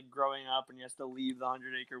Robin's like growing up and he has to leave the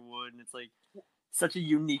 100-acre wood, and it's like such a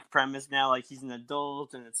unique premise now. Like he's an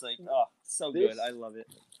adult, and it's like, oh, so good. I love it.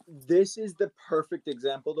 This is the perfect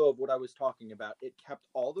example, though, of what I was talking about. It kept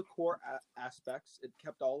all the core aspects. It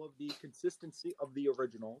kept all of the consistency of the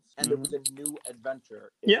originals, and it was a new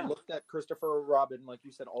adventure. It looked at Christopher Robin, like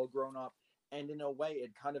you said, all grown up, and in a way,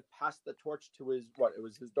 it kind of passed the torch to his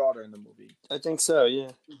daughter in the movie. I think so, yeah.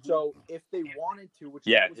 So if they wanted to, which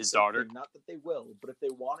his daughter. Thing, not that they will, but if they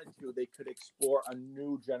wanted to, they could explore a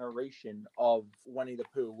new generation of Winnie the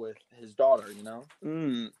Pooh with his daughter. You know,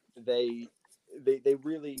 they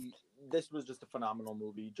really. This was just a phenomenal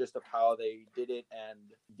movie, just of how they did it and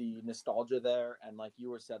the nostalgia there. And like you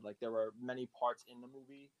were said, like there were many parts in the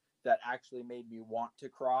movie that actually made me want to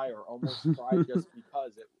cry or almost cry just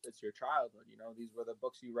because it's your childhood. You know, these were the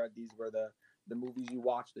books you read, these were the movies you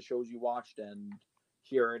watched, the shows you watched, and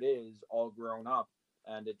here it is all grown up,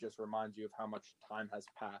 and it just reminds you of how much time has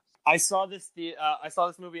passed. I saw this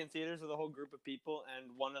movie in theaters with a whole group of people,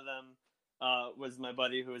 and one of them was my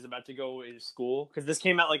buddy who was about to go away to school, because this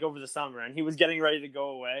came out like over the summer, and he was getting ready to go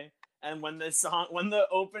away. And when the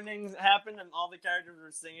openings happened and all the characters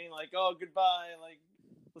were singing like, "Oh, goodbye," like,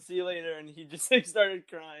 "We'll see you later," and he just like started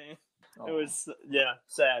crying. Aww. It was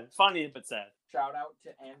sad, funny but sad. Shout out to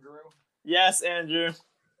Andrew. Yes, Andrew.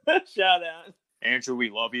 Shout out, Andrew. We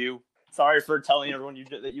love you. Sorry for telling everyone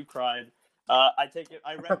that you cried. I take it.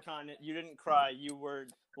 I retcon it. You didn't cry. You were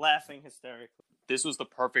laughing hysterically. This was the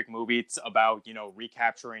perfect movie. It's about,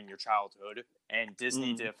 recapturing your childhood, and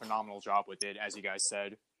Disney did a phenomenal job with it, as you guys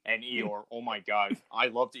said. And Eeyore, oh my god, I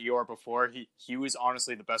loved Eeyore before. He was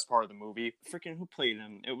honestly the best part of the movie. Freaking who played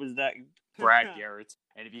him? It was that Brad Garrett.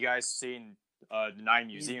 And if you guys seen the Nine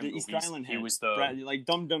Museum movies, he was the Brad, like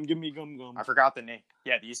Dum Dum, give me gum gum. I forgot the name.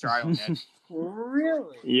 Yeah, the Easter Island head.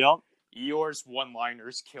 Really? Yep. Eeyore's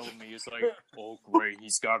one-liners killed me. It's like, oh great,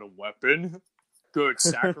 he's got a weapon. Good,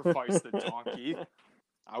 sacrifice the donkey.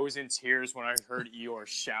 I was in tears when I heard Eeyore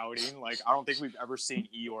shouting. Like, I don't think we've ever seen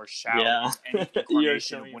Eeyore shout any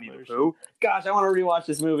incarnation of Winnie the Pooh. Gosh, I want to rewatch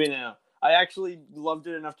this movie now. I actually loved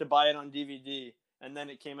it enough to buy it on DVD, and then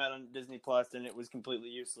it came out on Disney Plus, and it was completely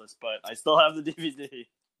useless. But I still have the DVD.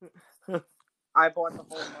 I bought the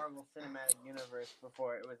whole Marvel Cinematic Universe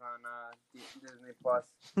before it was on Disney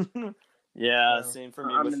Plus. Yeah, same for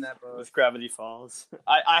me with Gravity Falls.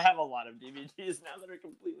 I have a lot of DVDs now that are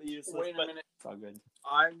completely useless. Wait a minute. It's all good.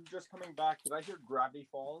 I'm just coming back. Did I hear Gravity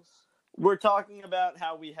Falls? We're talking about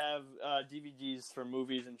how we have DVDs for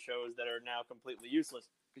movies and shows that are now completely useless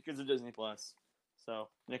because of Disney Plus. So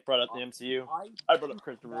Nick brought up the MCU. I brought up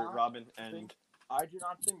Christopher Robin, and I do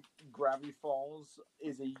not think Gravity Falls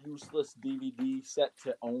is a useless DVD set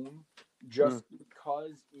to own, just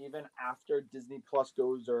because even after Disney Plus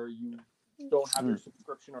goes, or you don't have your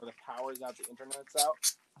subscription, or the power's out, the internet's out,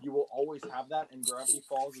 you will always have that. And Gravity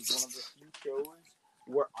Falls is one of the few shows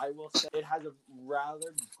where I will say it has a rather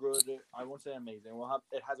good, I won't say amazing,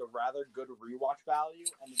 it has a rather good rewatch value,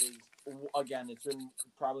 and it is, again, it's in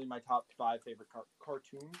probably my top 5 favorite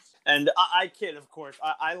cartoons. And I kid, of course.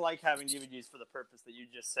 I like having DVDs for the purpose that you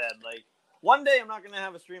just said. Like, one day I'm not going to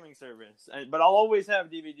have a streaming service, but I'll always have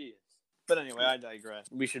DVDs. But anyway, I digress.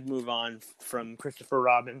 We should move on from Christopher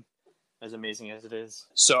Robin, as amazing as it is.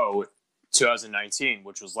 So, 2019,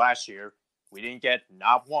 which was last year, we didn't get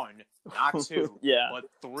not one, not two, but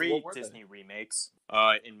 3 Disney remakes.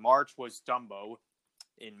 In March was Dumbo,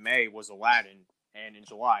 in May was Aladdin, and in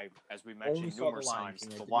July, as we mentioned numerous times,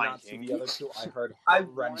 The Lion King. The other two I heard. I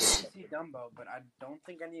wanted to see Dumbo, but I don't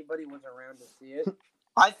think anybody was around to see it.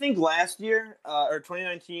 I think last year, or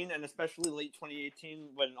 2019, and especially late 2018,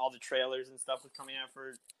 when all the trailers and stuff was coming out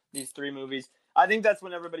for these 3 movies, I think that's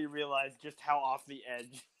when everybody realized just how off the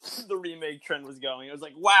edge the remake trend was going. It was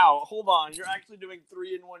like, wow, hold on, you're actually doing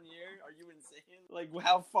 3 in 1 year? Are you insane? Like,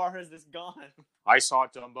 how far has this gone? I saw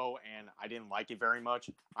Dumbo, and I didn't like it very much.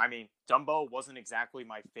 I mean, Dumbo wasn't exactly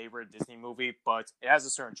my favorite Disney movie, but it has a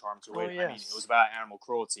certain charm to it. Yes. I mean, it was about animal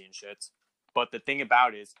cruelty and shit. But the thing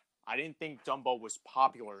about it is, I didn't think Dumbo was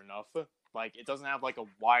popular enough. Like, it doesn't have, like, a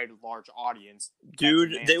wide, large audience.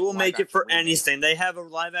 Dude, they will make it for anything. They have a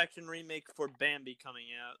live-action remake for Bambi coming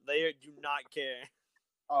out. They do not care.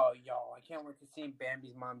 Oh, yo, I can't wait to see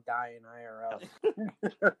Bambi's mom die in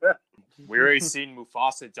IRL. We already seen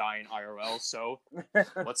Mufasa die in IRL, so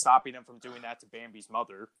what's stopping them from doing that to Bambi's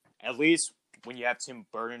mother? At least when you have Tim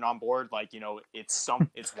Burton on board, like, it's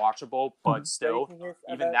watchable, but still,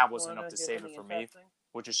 even that wasn't enough to save it for me,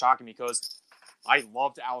 which is shocking because I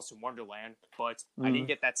loved Alice in Wonderland, but I didn't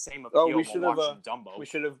get that same appeal while watching Dumbo. We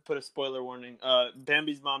should have put a spoiler warning.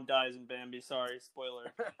 Bambi's mom dies in Bambi. Sorry,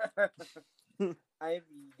 spoiler. I have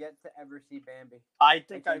yet to ever see Bambi. I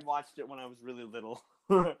think I watched it when I was really little.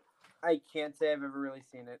 I can't say I've ever really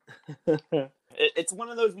seen it. It's one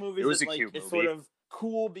of those movies that, like, cute it's movie. sort of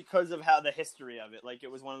cool because of how the history of it. Like,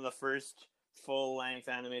 it was one of the first full-length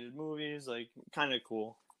animated movies. Like, kind of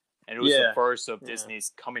cool. And it was the first of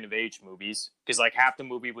Disney's coming-of-age movies. Because, like, half the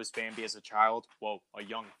movie was Bambi as a child. Well, a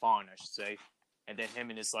young fawn, I should say. And then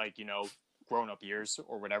him in his, like, grown-up years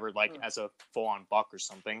or whatever, like, as a full-on buck or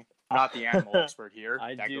something. I'm not the animal expert here.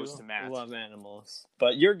 That goes to Matt. I love animals.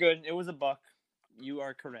 But you're good. It was a buck. You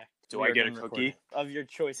are correct. Do I get a cookie? Of your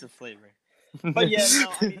choice of flavor. But yeah,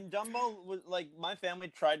 no, I mean, Dumbo was, like, my family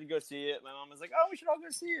tried to go see it. My mom was like, oh, we should all go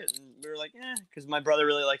see it. And we were like, because my brother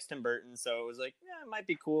really likes Tim Burton, so it was like, it might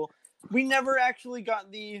be cool. We never actually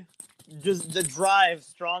got the drive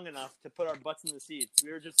strong enough to put our butts in the seats.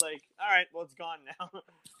 We were just like, all right, well, it's gone now.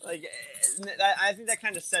 Like, I think that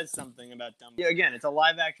kind of says something about Dumbo. Yeah, again, it's a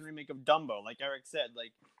live-action remake of Dumbo, like Eric said.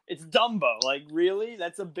 Like, it's Dumbo. Like, really?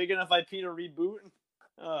 That's a big enough IP to reboot?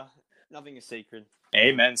 Nothing is sacred.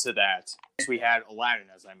 Amen to that. We had Aladdin,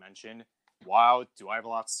 as I mentioned. Wow, do I have a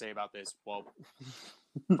lot to say about this? Well,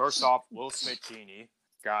 first off, Will Smith Genie.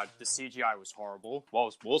 God, the CGI was horrible.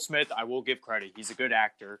 Well, Will Smith, I will give credit. He's a good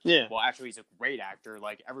actor. Yeah. Well, actually, he's a great actor.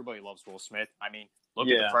 Like, everybody loves Will Smith. I mean, look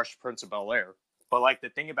at the Fresh Prince of Bel-Air. But, like, the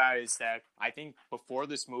thing about it is that I think before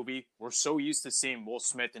this movie, we're so used to seeing Will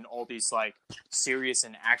Smith in all these, like, serious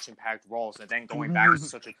and action-packed roles, and then going back to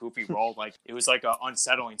such a goofy role, like, it was, like,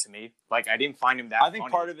 unsettling to me. Like, I didn't find him that funny,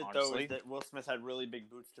 part of it, honestly. though, is that Will Smith had really big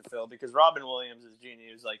boots to fill, because Robin Williams as Genie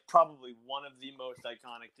is, like, probably one of the most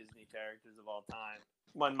iconic Disney characters of all time.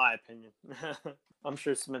 Well, in my opinion. I'm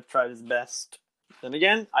sure Smith tried his best. Then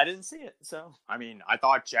again, I didn't see it, so. I mean, I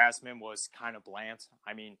thought Jasmine was kind of bland.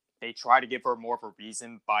 I mean, they try to give her more of a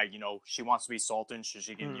reason by, she wants to be Sultan so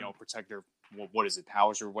she can, protect her, what is it,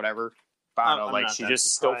 powers or whatever. But I don't know, like, she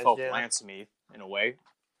just still felt bland to me, in a way.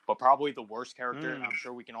 But probably the worst character, I'm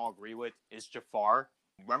sure we can all agree with, is Jafar.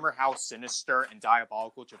 Remember how sinister and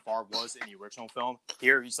diabolical Jafar was in the original film?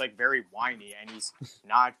 Here, he's, like, very whiny, and he's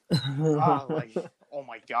not, like, oh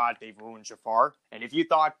my god, they've ruined Jafar. And if you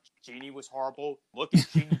thought Genie was horrible, look at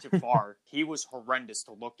Genie Jafar. He was horrendous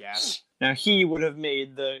to look at. Now, he would have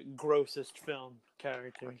made the grossest film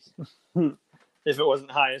characters. If it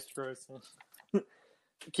wasn't highest grossing.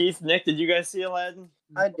 Keith, Nick, did you guys see Aladdin?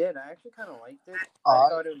 I did. I actually kind of liked it. I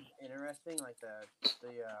thought it was interesting, like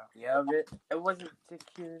the of it. It wasn't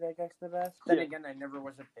executed, I guess, the best. Then again, I never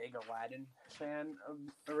was a big Aladdin fan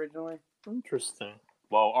originally. Interesting.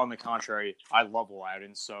 Well, on the contrary, I love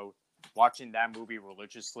Aladdin, so watching that movie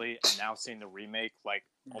religiously and now seeing the remake, like,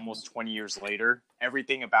 almost 20 years later,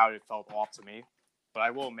 everything about it felt off to me. But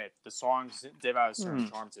I will admit, the songs did have a certain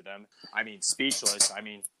charm to them. I mean, Speechless,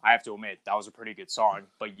 I have to admit, that was a pretty good song.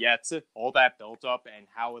 But yet, all that built up and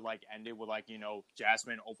how it, like, ended with, like,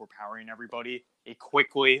 Jasmine overpowering everybody, it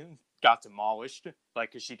quickly got demolished.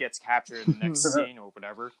 Like, because she gets captured in the next scene or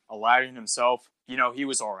whatever. Aladdin himself, he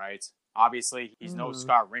was all right. Obviously, he's no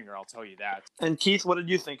Scott Ringer, I'll tell you that. And Keith, what did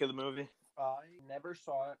you think of the movie? I never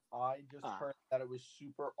saw it. I just heard that it was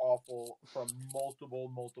super awful from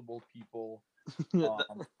multiple people.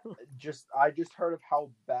 I just heard of how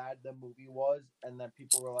bad the movie was, and then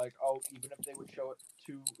people were like, "Oh, even if they would show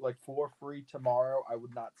it for free tomorrow, I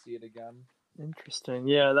would not see it again." Interesting.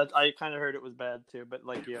 Yeah, I kind of heard it was bad too, but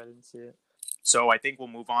like you, I didn't see it. So I think we'll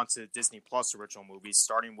move on to Disney Plus original movies,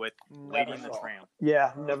 starting with Lady and the Tramp.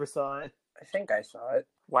 Yeah, never saw it. I think I saw it.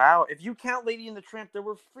 Wow, if you count Lady and the Tramp, there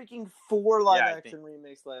were freaking 4 live-action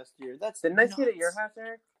remakes last year. Didn't I see it at your house,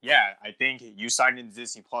 Eric? Yeah, I think you signed into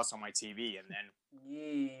Disney Plus on my TV, and then,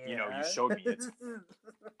 you showed me it.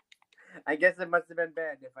 I guess it must have been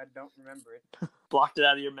bad if I don't remember it. Blocked it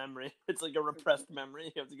out of your memory. It's like a repressed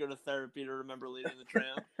memory. You have to go to therapy to remember Lady and the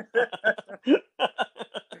Tramp.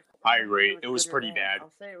 I agree. It was pretty bad.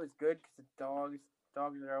 I'll say it was good because dogs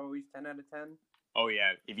are always 10 out of 10. Oh,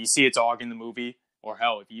 yeah. If you see a dog in the movie, or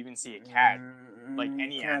hell, if you even see a cat, like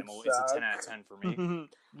any animal, it's a 10 out of 10 for me.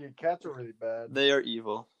 Yeah, cats are really bad. They are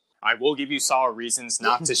evil. I will give you solid reasons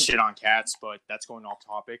not to shit on cats, but that's going off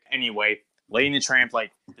topic. Anyway, Lady and the Tramp,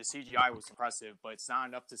 like, the CGI was impressive, but it's not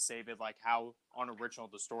enough to save it, like, how unoriginal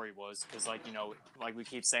the story was. Because, like, like we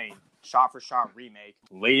keep saying, shot-for-shot remake.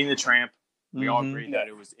 Lady and the Tramp, We all agreed that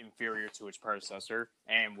Yeah. it was inferior to its predecessor,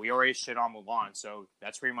 and we already shit on Mulan, so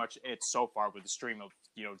that's pretty much it so far with the stream of,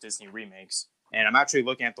 Disney remakes. And I'm actually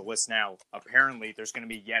looking at the list now. Apparently, there's going to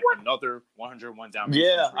be yet another 101 Dalmatians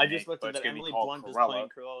remake, I just looked but at it's that. going to be Emily called Blunt is Cruella. playing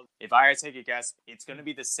Cruella. If I had to take a guess, it's going to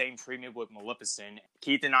be the same treatment with Maleficent.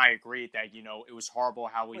 Keith and I agreed that, it was horrible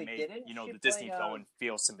how we made, didn't she the Disney play, villain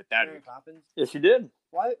feel Mary sympathetic. Poppins? Yeah, she did.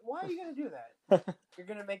 Why are you gonna do that? You're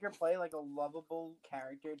gonna make her play like a lovable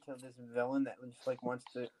character to this villain that just like wants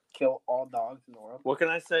to kill all dogs in the world? What can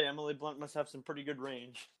I say? Emily Blunt must have some pretty good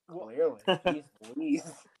range. Clearly. Jeez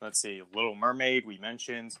Louise. Let's see, Little Mermaid, we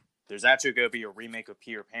mentioned. There's actually going to be a remake of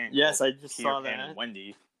Peter Pan. Yes, called I just Peter saw Pan that. and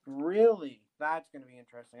Wendy. Really? That's gonna be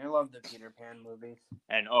interesting. I love the Peter Pan movies.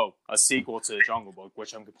 And, a sequel to The Jungle Book,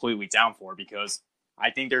 which I'm completely down for because I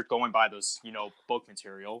think they're going by those, book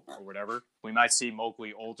material or whatever. We might see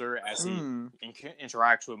Mowgli older as he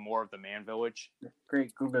interacts with more of the man village.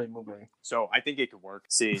 Great googly moogly. So I think it could work.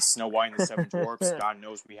 See, Snow White and the Seven Dwarfs, God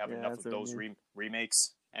knows we have Yeah, enough that's of those what I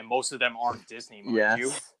remakes. And most of them aren't Disney, mind you.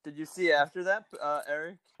 Did you see after that,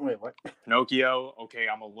 Eric? Wait, what? Pinocchio, okay,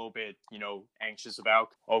 I'm a little bit, anxious about.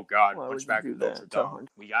 Oh, God, Why would Hunchback you of do Notre that, Dame. Tom?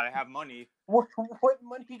 We gotta have money. What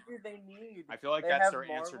money do they need? I feel like They that's have their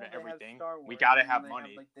answer Marvel, to they have everything. Star Wars, We gotta and have they money.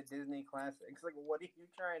 Have, like the Disney classics. Like, what are you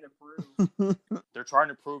trying to prove? They're trying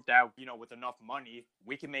to prove that, with enough money,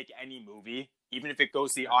 we can make any movie, even if it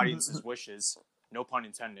goes the audience's wishes. No pun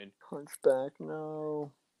intended. Hunchback,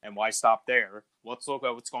 no. And why stop there? Let's look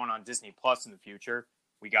at what's going on Disney Plus in the future.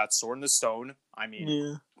 We got Sword in the Stone. I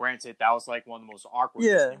mean, granted, that was like one of the most awkward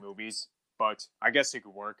Disney movies, but I guess it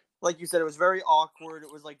could work. Like you said, it was very awkward.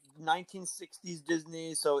 It was like 1960s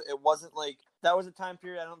Disney, so it wasn't like... That was a time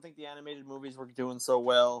period I don't think the animated movies were doing so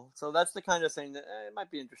well. So that's the kind of thing that it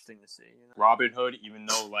might be interesting to see. Robin Hood, even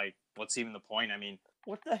though, like, what's even the point? I mean...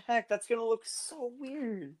 What the heck? That's going to look so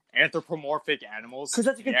weird. Anthropomorphic animals? Because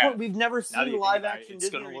that's a good point. We've never seen live-action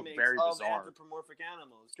Disney gonna look remakes very of bizarre. anthropomorphic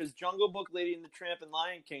animals. Because Jungle Book, Lady and the Tramp, and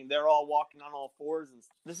Lion King, they're all walking on all fours. And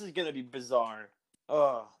this is going to be bizarre.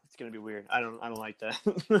 Oh, it's going to be weird. I don't like that.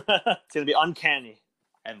 It's going to be uncanny.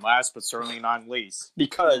 And last but certainly not least,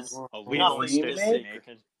 because a Lilo and Stitch remake.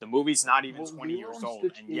 The movie's not even 20 years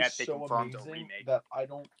old, and yet they confirmed a remake. That I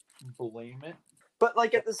don't blame it. But,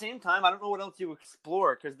 like, at the same time, I don't know what else you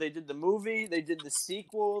explore, because they did the movie, they did the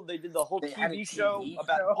sequel, they did the whole TV show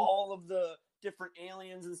about all of the different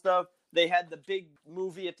aliens and stuff. They had the big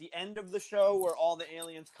movie at the end of the show where all the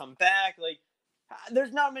aliens come back. Like,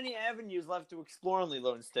 there's not many avenues left to explore in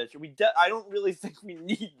Lilo and Stitch. I don't really think we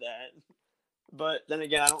need that. But then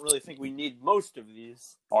again, I don't really think we need most of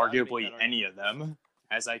these. Arguably any of them,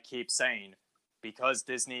 as I keep saying. Because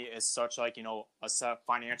Disney is such, like, a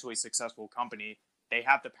financially successful company, they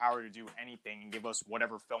have the power to do anything and give us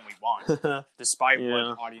whatever film we want, despite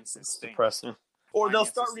what audiences think. Depressing. Or they'll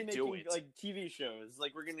start Finances remaking, like, TV shows.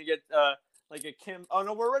 Like, we're going to get, like, a Kim... Oh,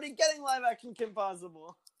 no, we're already getting live-action Kim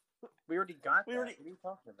Possible. We already got that. What are you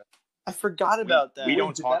talking about? I forgot about that. We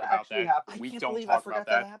don't talk about that. I can't believe I forgot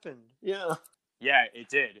that happened. Yeah. Yeah, it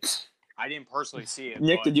did. I didn't personally see it.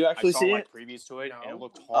 Nick, did you actually see it? Previews to it, and it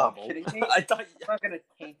looked horrible. horrible. I thought I'm not gonna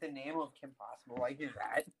taint the name of Kim Possible like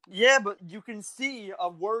that. Yeah, but you can see a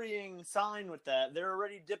worrying sign with that. They're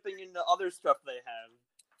already dipping into other stuff they have.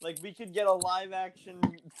 Like, we could get a live-action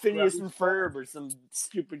Phineas and Ferb or some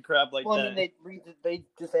stupid crap like that. Well, I mean, they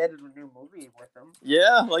just added a new movie with them.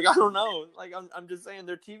 Yeah, like, I don't know. Like, I'm just saying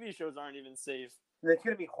their TV shows aren't even safe. It's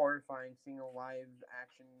gonna be horrifying seeing a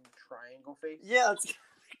live-action triangle face. Yeah, it's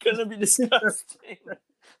gonna be disgusting.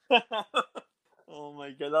 Oh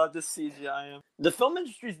my god, I'll just CGI him. The film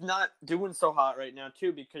industry's not doing so hot right now,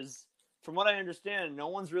 too, because from what I understand, no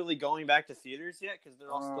one's really going back to theaters yet because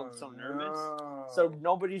they're all still so nervous. So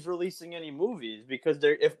nobody's releasing any movies because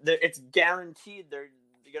it's guaranteed they're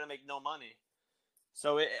gonna make no money.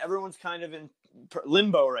 So everyone's kind of in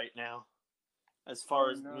limbo right now, as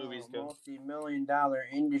far as movies go. Multi-million-dollar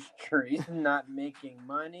industry not making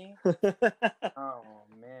money. Oh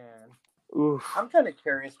man. Oof. I'm kind of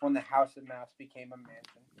curious when the House of Mouse became a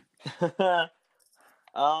mansion.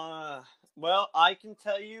 Well, I can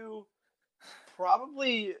tell you.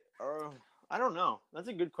 Probably, I don't know. That's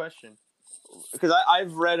a good question. Because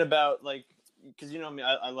I've read about, like, because you know me,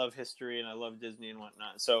 I love history and I love Disney and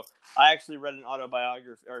whatnot. So I actually read an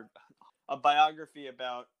autobiography, or a biography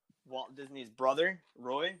about Walt Disney's brother,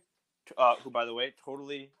 Roy, who, by the way,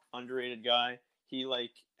 totally underrated guy. He,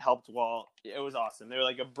 like, helped Walt. It was awesome. They were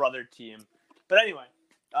like a brother team. But anyway,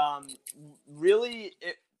 really,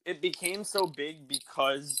 it became so big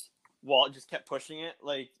because Walt just kept pushing it.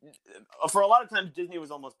 Like, for a lot of times, Disney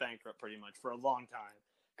was almost bankrupt pretty much for a long time.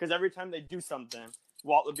 Because every time they do something,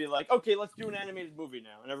 Walt would be like, okay, let's do an animated movie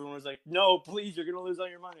now. And everyone was like, no, please, you're going to lose all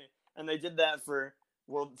your money. And they did that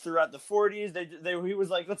throughout the 40s. He was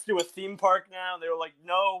like, let's do a theme park now. And they were like,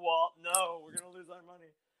 no, Walt, no, we're going to lose our money.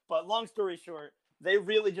 But long story short, they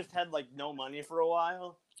really just had like no money for a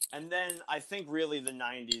while. And then I think really the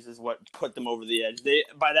 90s is what put them over the edge.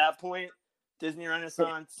 By that point, Disney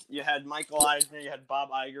Renaissance, you had Michael Eisner, you had Bob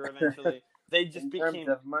Iger eventually. They just became terms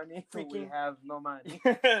of money. We have no money.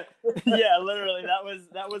 Yeah, literally,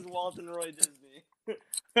 that was Walt and Roy Disney.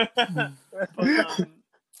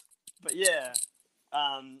 but yeah,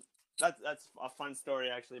 that's a fun story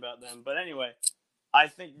actually about them. But anyway, I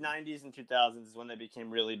think 90s and 2000s is when they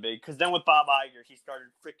became really big. Because then with Bob Iger, he started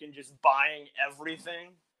freaking just buying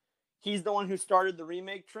everything. He's the one who started the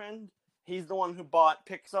remake trend. He's the one who bought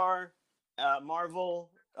Pixar, Marvel,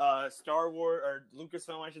 Star Wars, or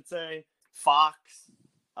Lucasfilm, I should say, Fox.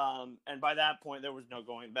 And by that point, there was no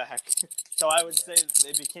going back. So I would say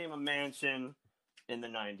they became a mansion in the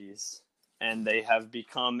 90s. And they have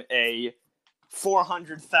become a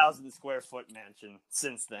 400,000 square foot mansion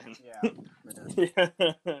since then. Yeah.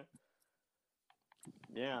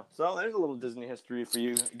 Yeah. So there's a little Disney history for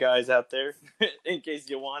you guys out there, in case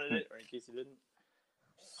you wanted it or in case you didn't.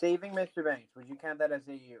 Saving Mr. Banks, would you count that as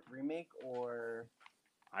a remake or?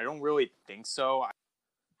 I don't really think so.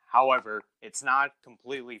 However, it's not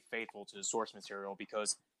completely faithful to the source material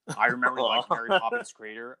because I remember like Mary Poppins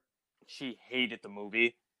creator, she hated the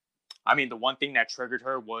movie. I mean, the one thing that triggered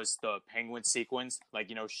her was the penguin sequence.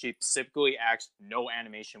 Like, she specifically asked no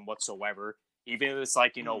animation whatsoever. Even if it's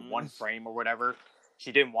like, one frame or whatever.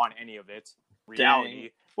 She didn't want any of it. Reality. Dang.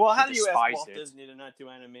 Well, how do you ask Walt Disney to not do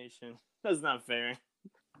animation? That's not fair.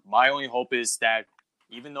 My only hope is that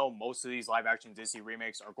even though most of these live-action Disney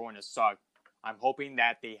remakes are going to suck, I'm hoping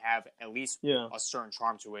that they have at least a certain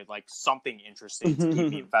charm to it, like something interesting to keep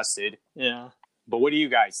me invested. Yeah. But what do you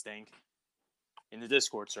guys think? In the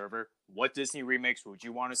Discord server, what Disney remakes would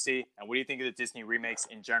you want to see? And what do you think of the Disney remakes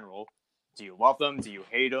in general? Do you love them? Do you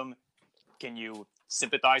hate them? Can you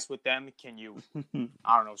sympathize with them? Can you,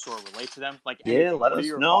 I don't know, sort of relate to them? Like, let what us are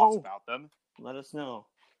your know. thoughts about them? Let us know.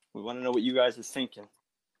 We want to know what you guys are thinking.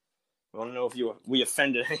 We want to know if we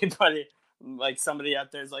offended anybody. Like somebody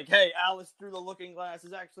out there is like, hey, Alice Through the Looking Glass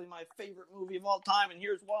is actually my favorite movie of all time, and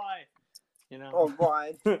here's why. Oh,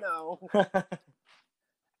 why? No.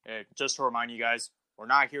 Hey, just to remind you guys, we're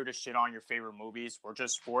not here to shit on your favorite movies. We're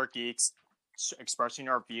just four geeks expressing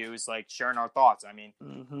our views, like sharing our thoughts. I mean,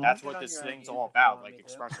 that's what this thing's all about, like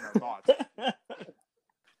expressing our thoughts.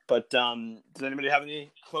 But does anybody have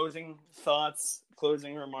any closing thoughts,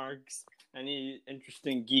 closing remarks, any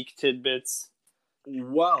interesting geek tidbits?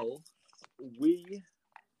 Well, we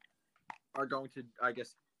are going to. I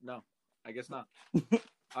guess not.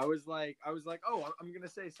 I was like, oh, I'm gonna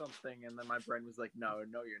say something, and then my brain was like, no,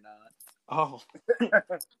 you're not. Oh,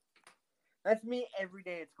 that's me every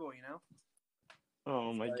day at school,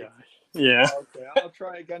 Oh my gosh. Yeah. Okay, I'll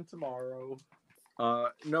try again tomorrow.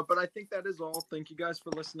 No, but I think that is all. Thank you guys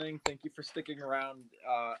for listening. Thank you for sticking around.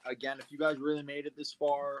 Again, if you guys really made it this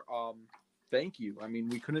far, thank you. I mean,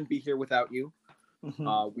 we couldn't be here without you. You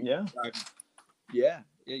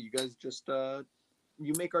guys just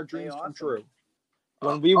you make our dreams come true.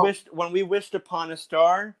 When we wished upon a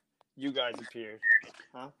star, you guys appeared.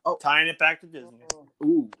 Huh? Oh. Tying it back to Disney.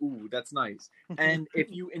 Ooh, that's nice. And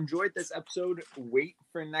if you enjoyed this episode, wait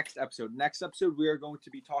for next episode. Next episode, we are going to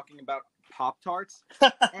be talking about Pop-Tarts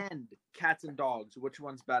and cats and dogs. Which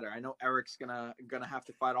one's better? I know Eric's gonna have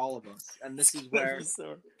to fight all of us, and this is where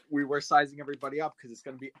we were sizing everybody up because it's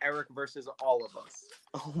gonna be Eric versus all of us.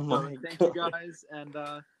 Oh my Thank God. you guys, and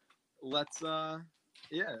let's I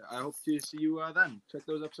hope to see you then. Check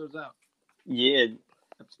those episodes out. Yeah,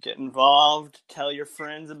 get involved. Tell your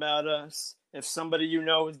friends about us. If somebody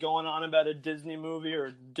is going on about a Disney movie or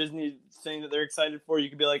a Disney thing that they're excited for, you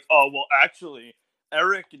could be like, oh, well, actually,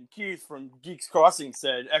 Eric and Keith from Geeks Crossing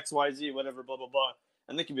said XYZ, whatever, blah, blah, blah.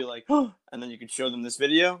 And they could be like, oh, and then you could show them this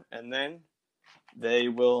video, and then they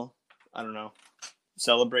will, I don't know,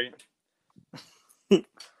 celebrate.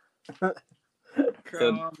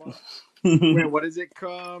 Come on. Wait, what is it?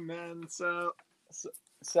 Come and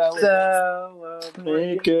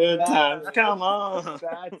celebrate good times. Come on.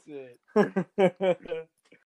 That's it.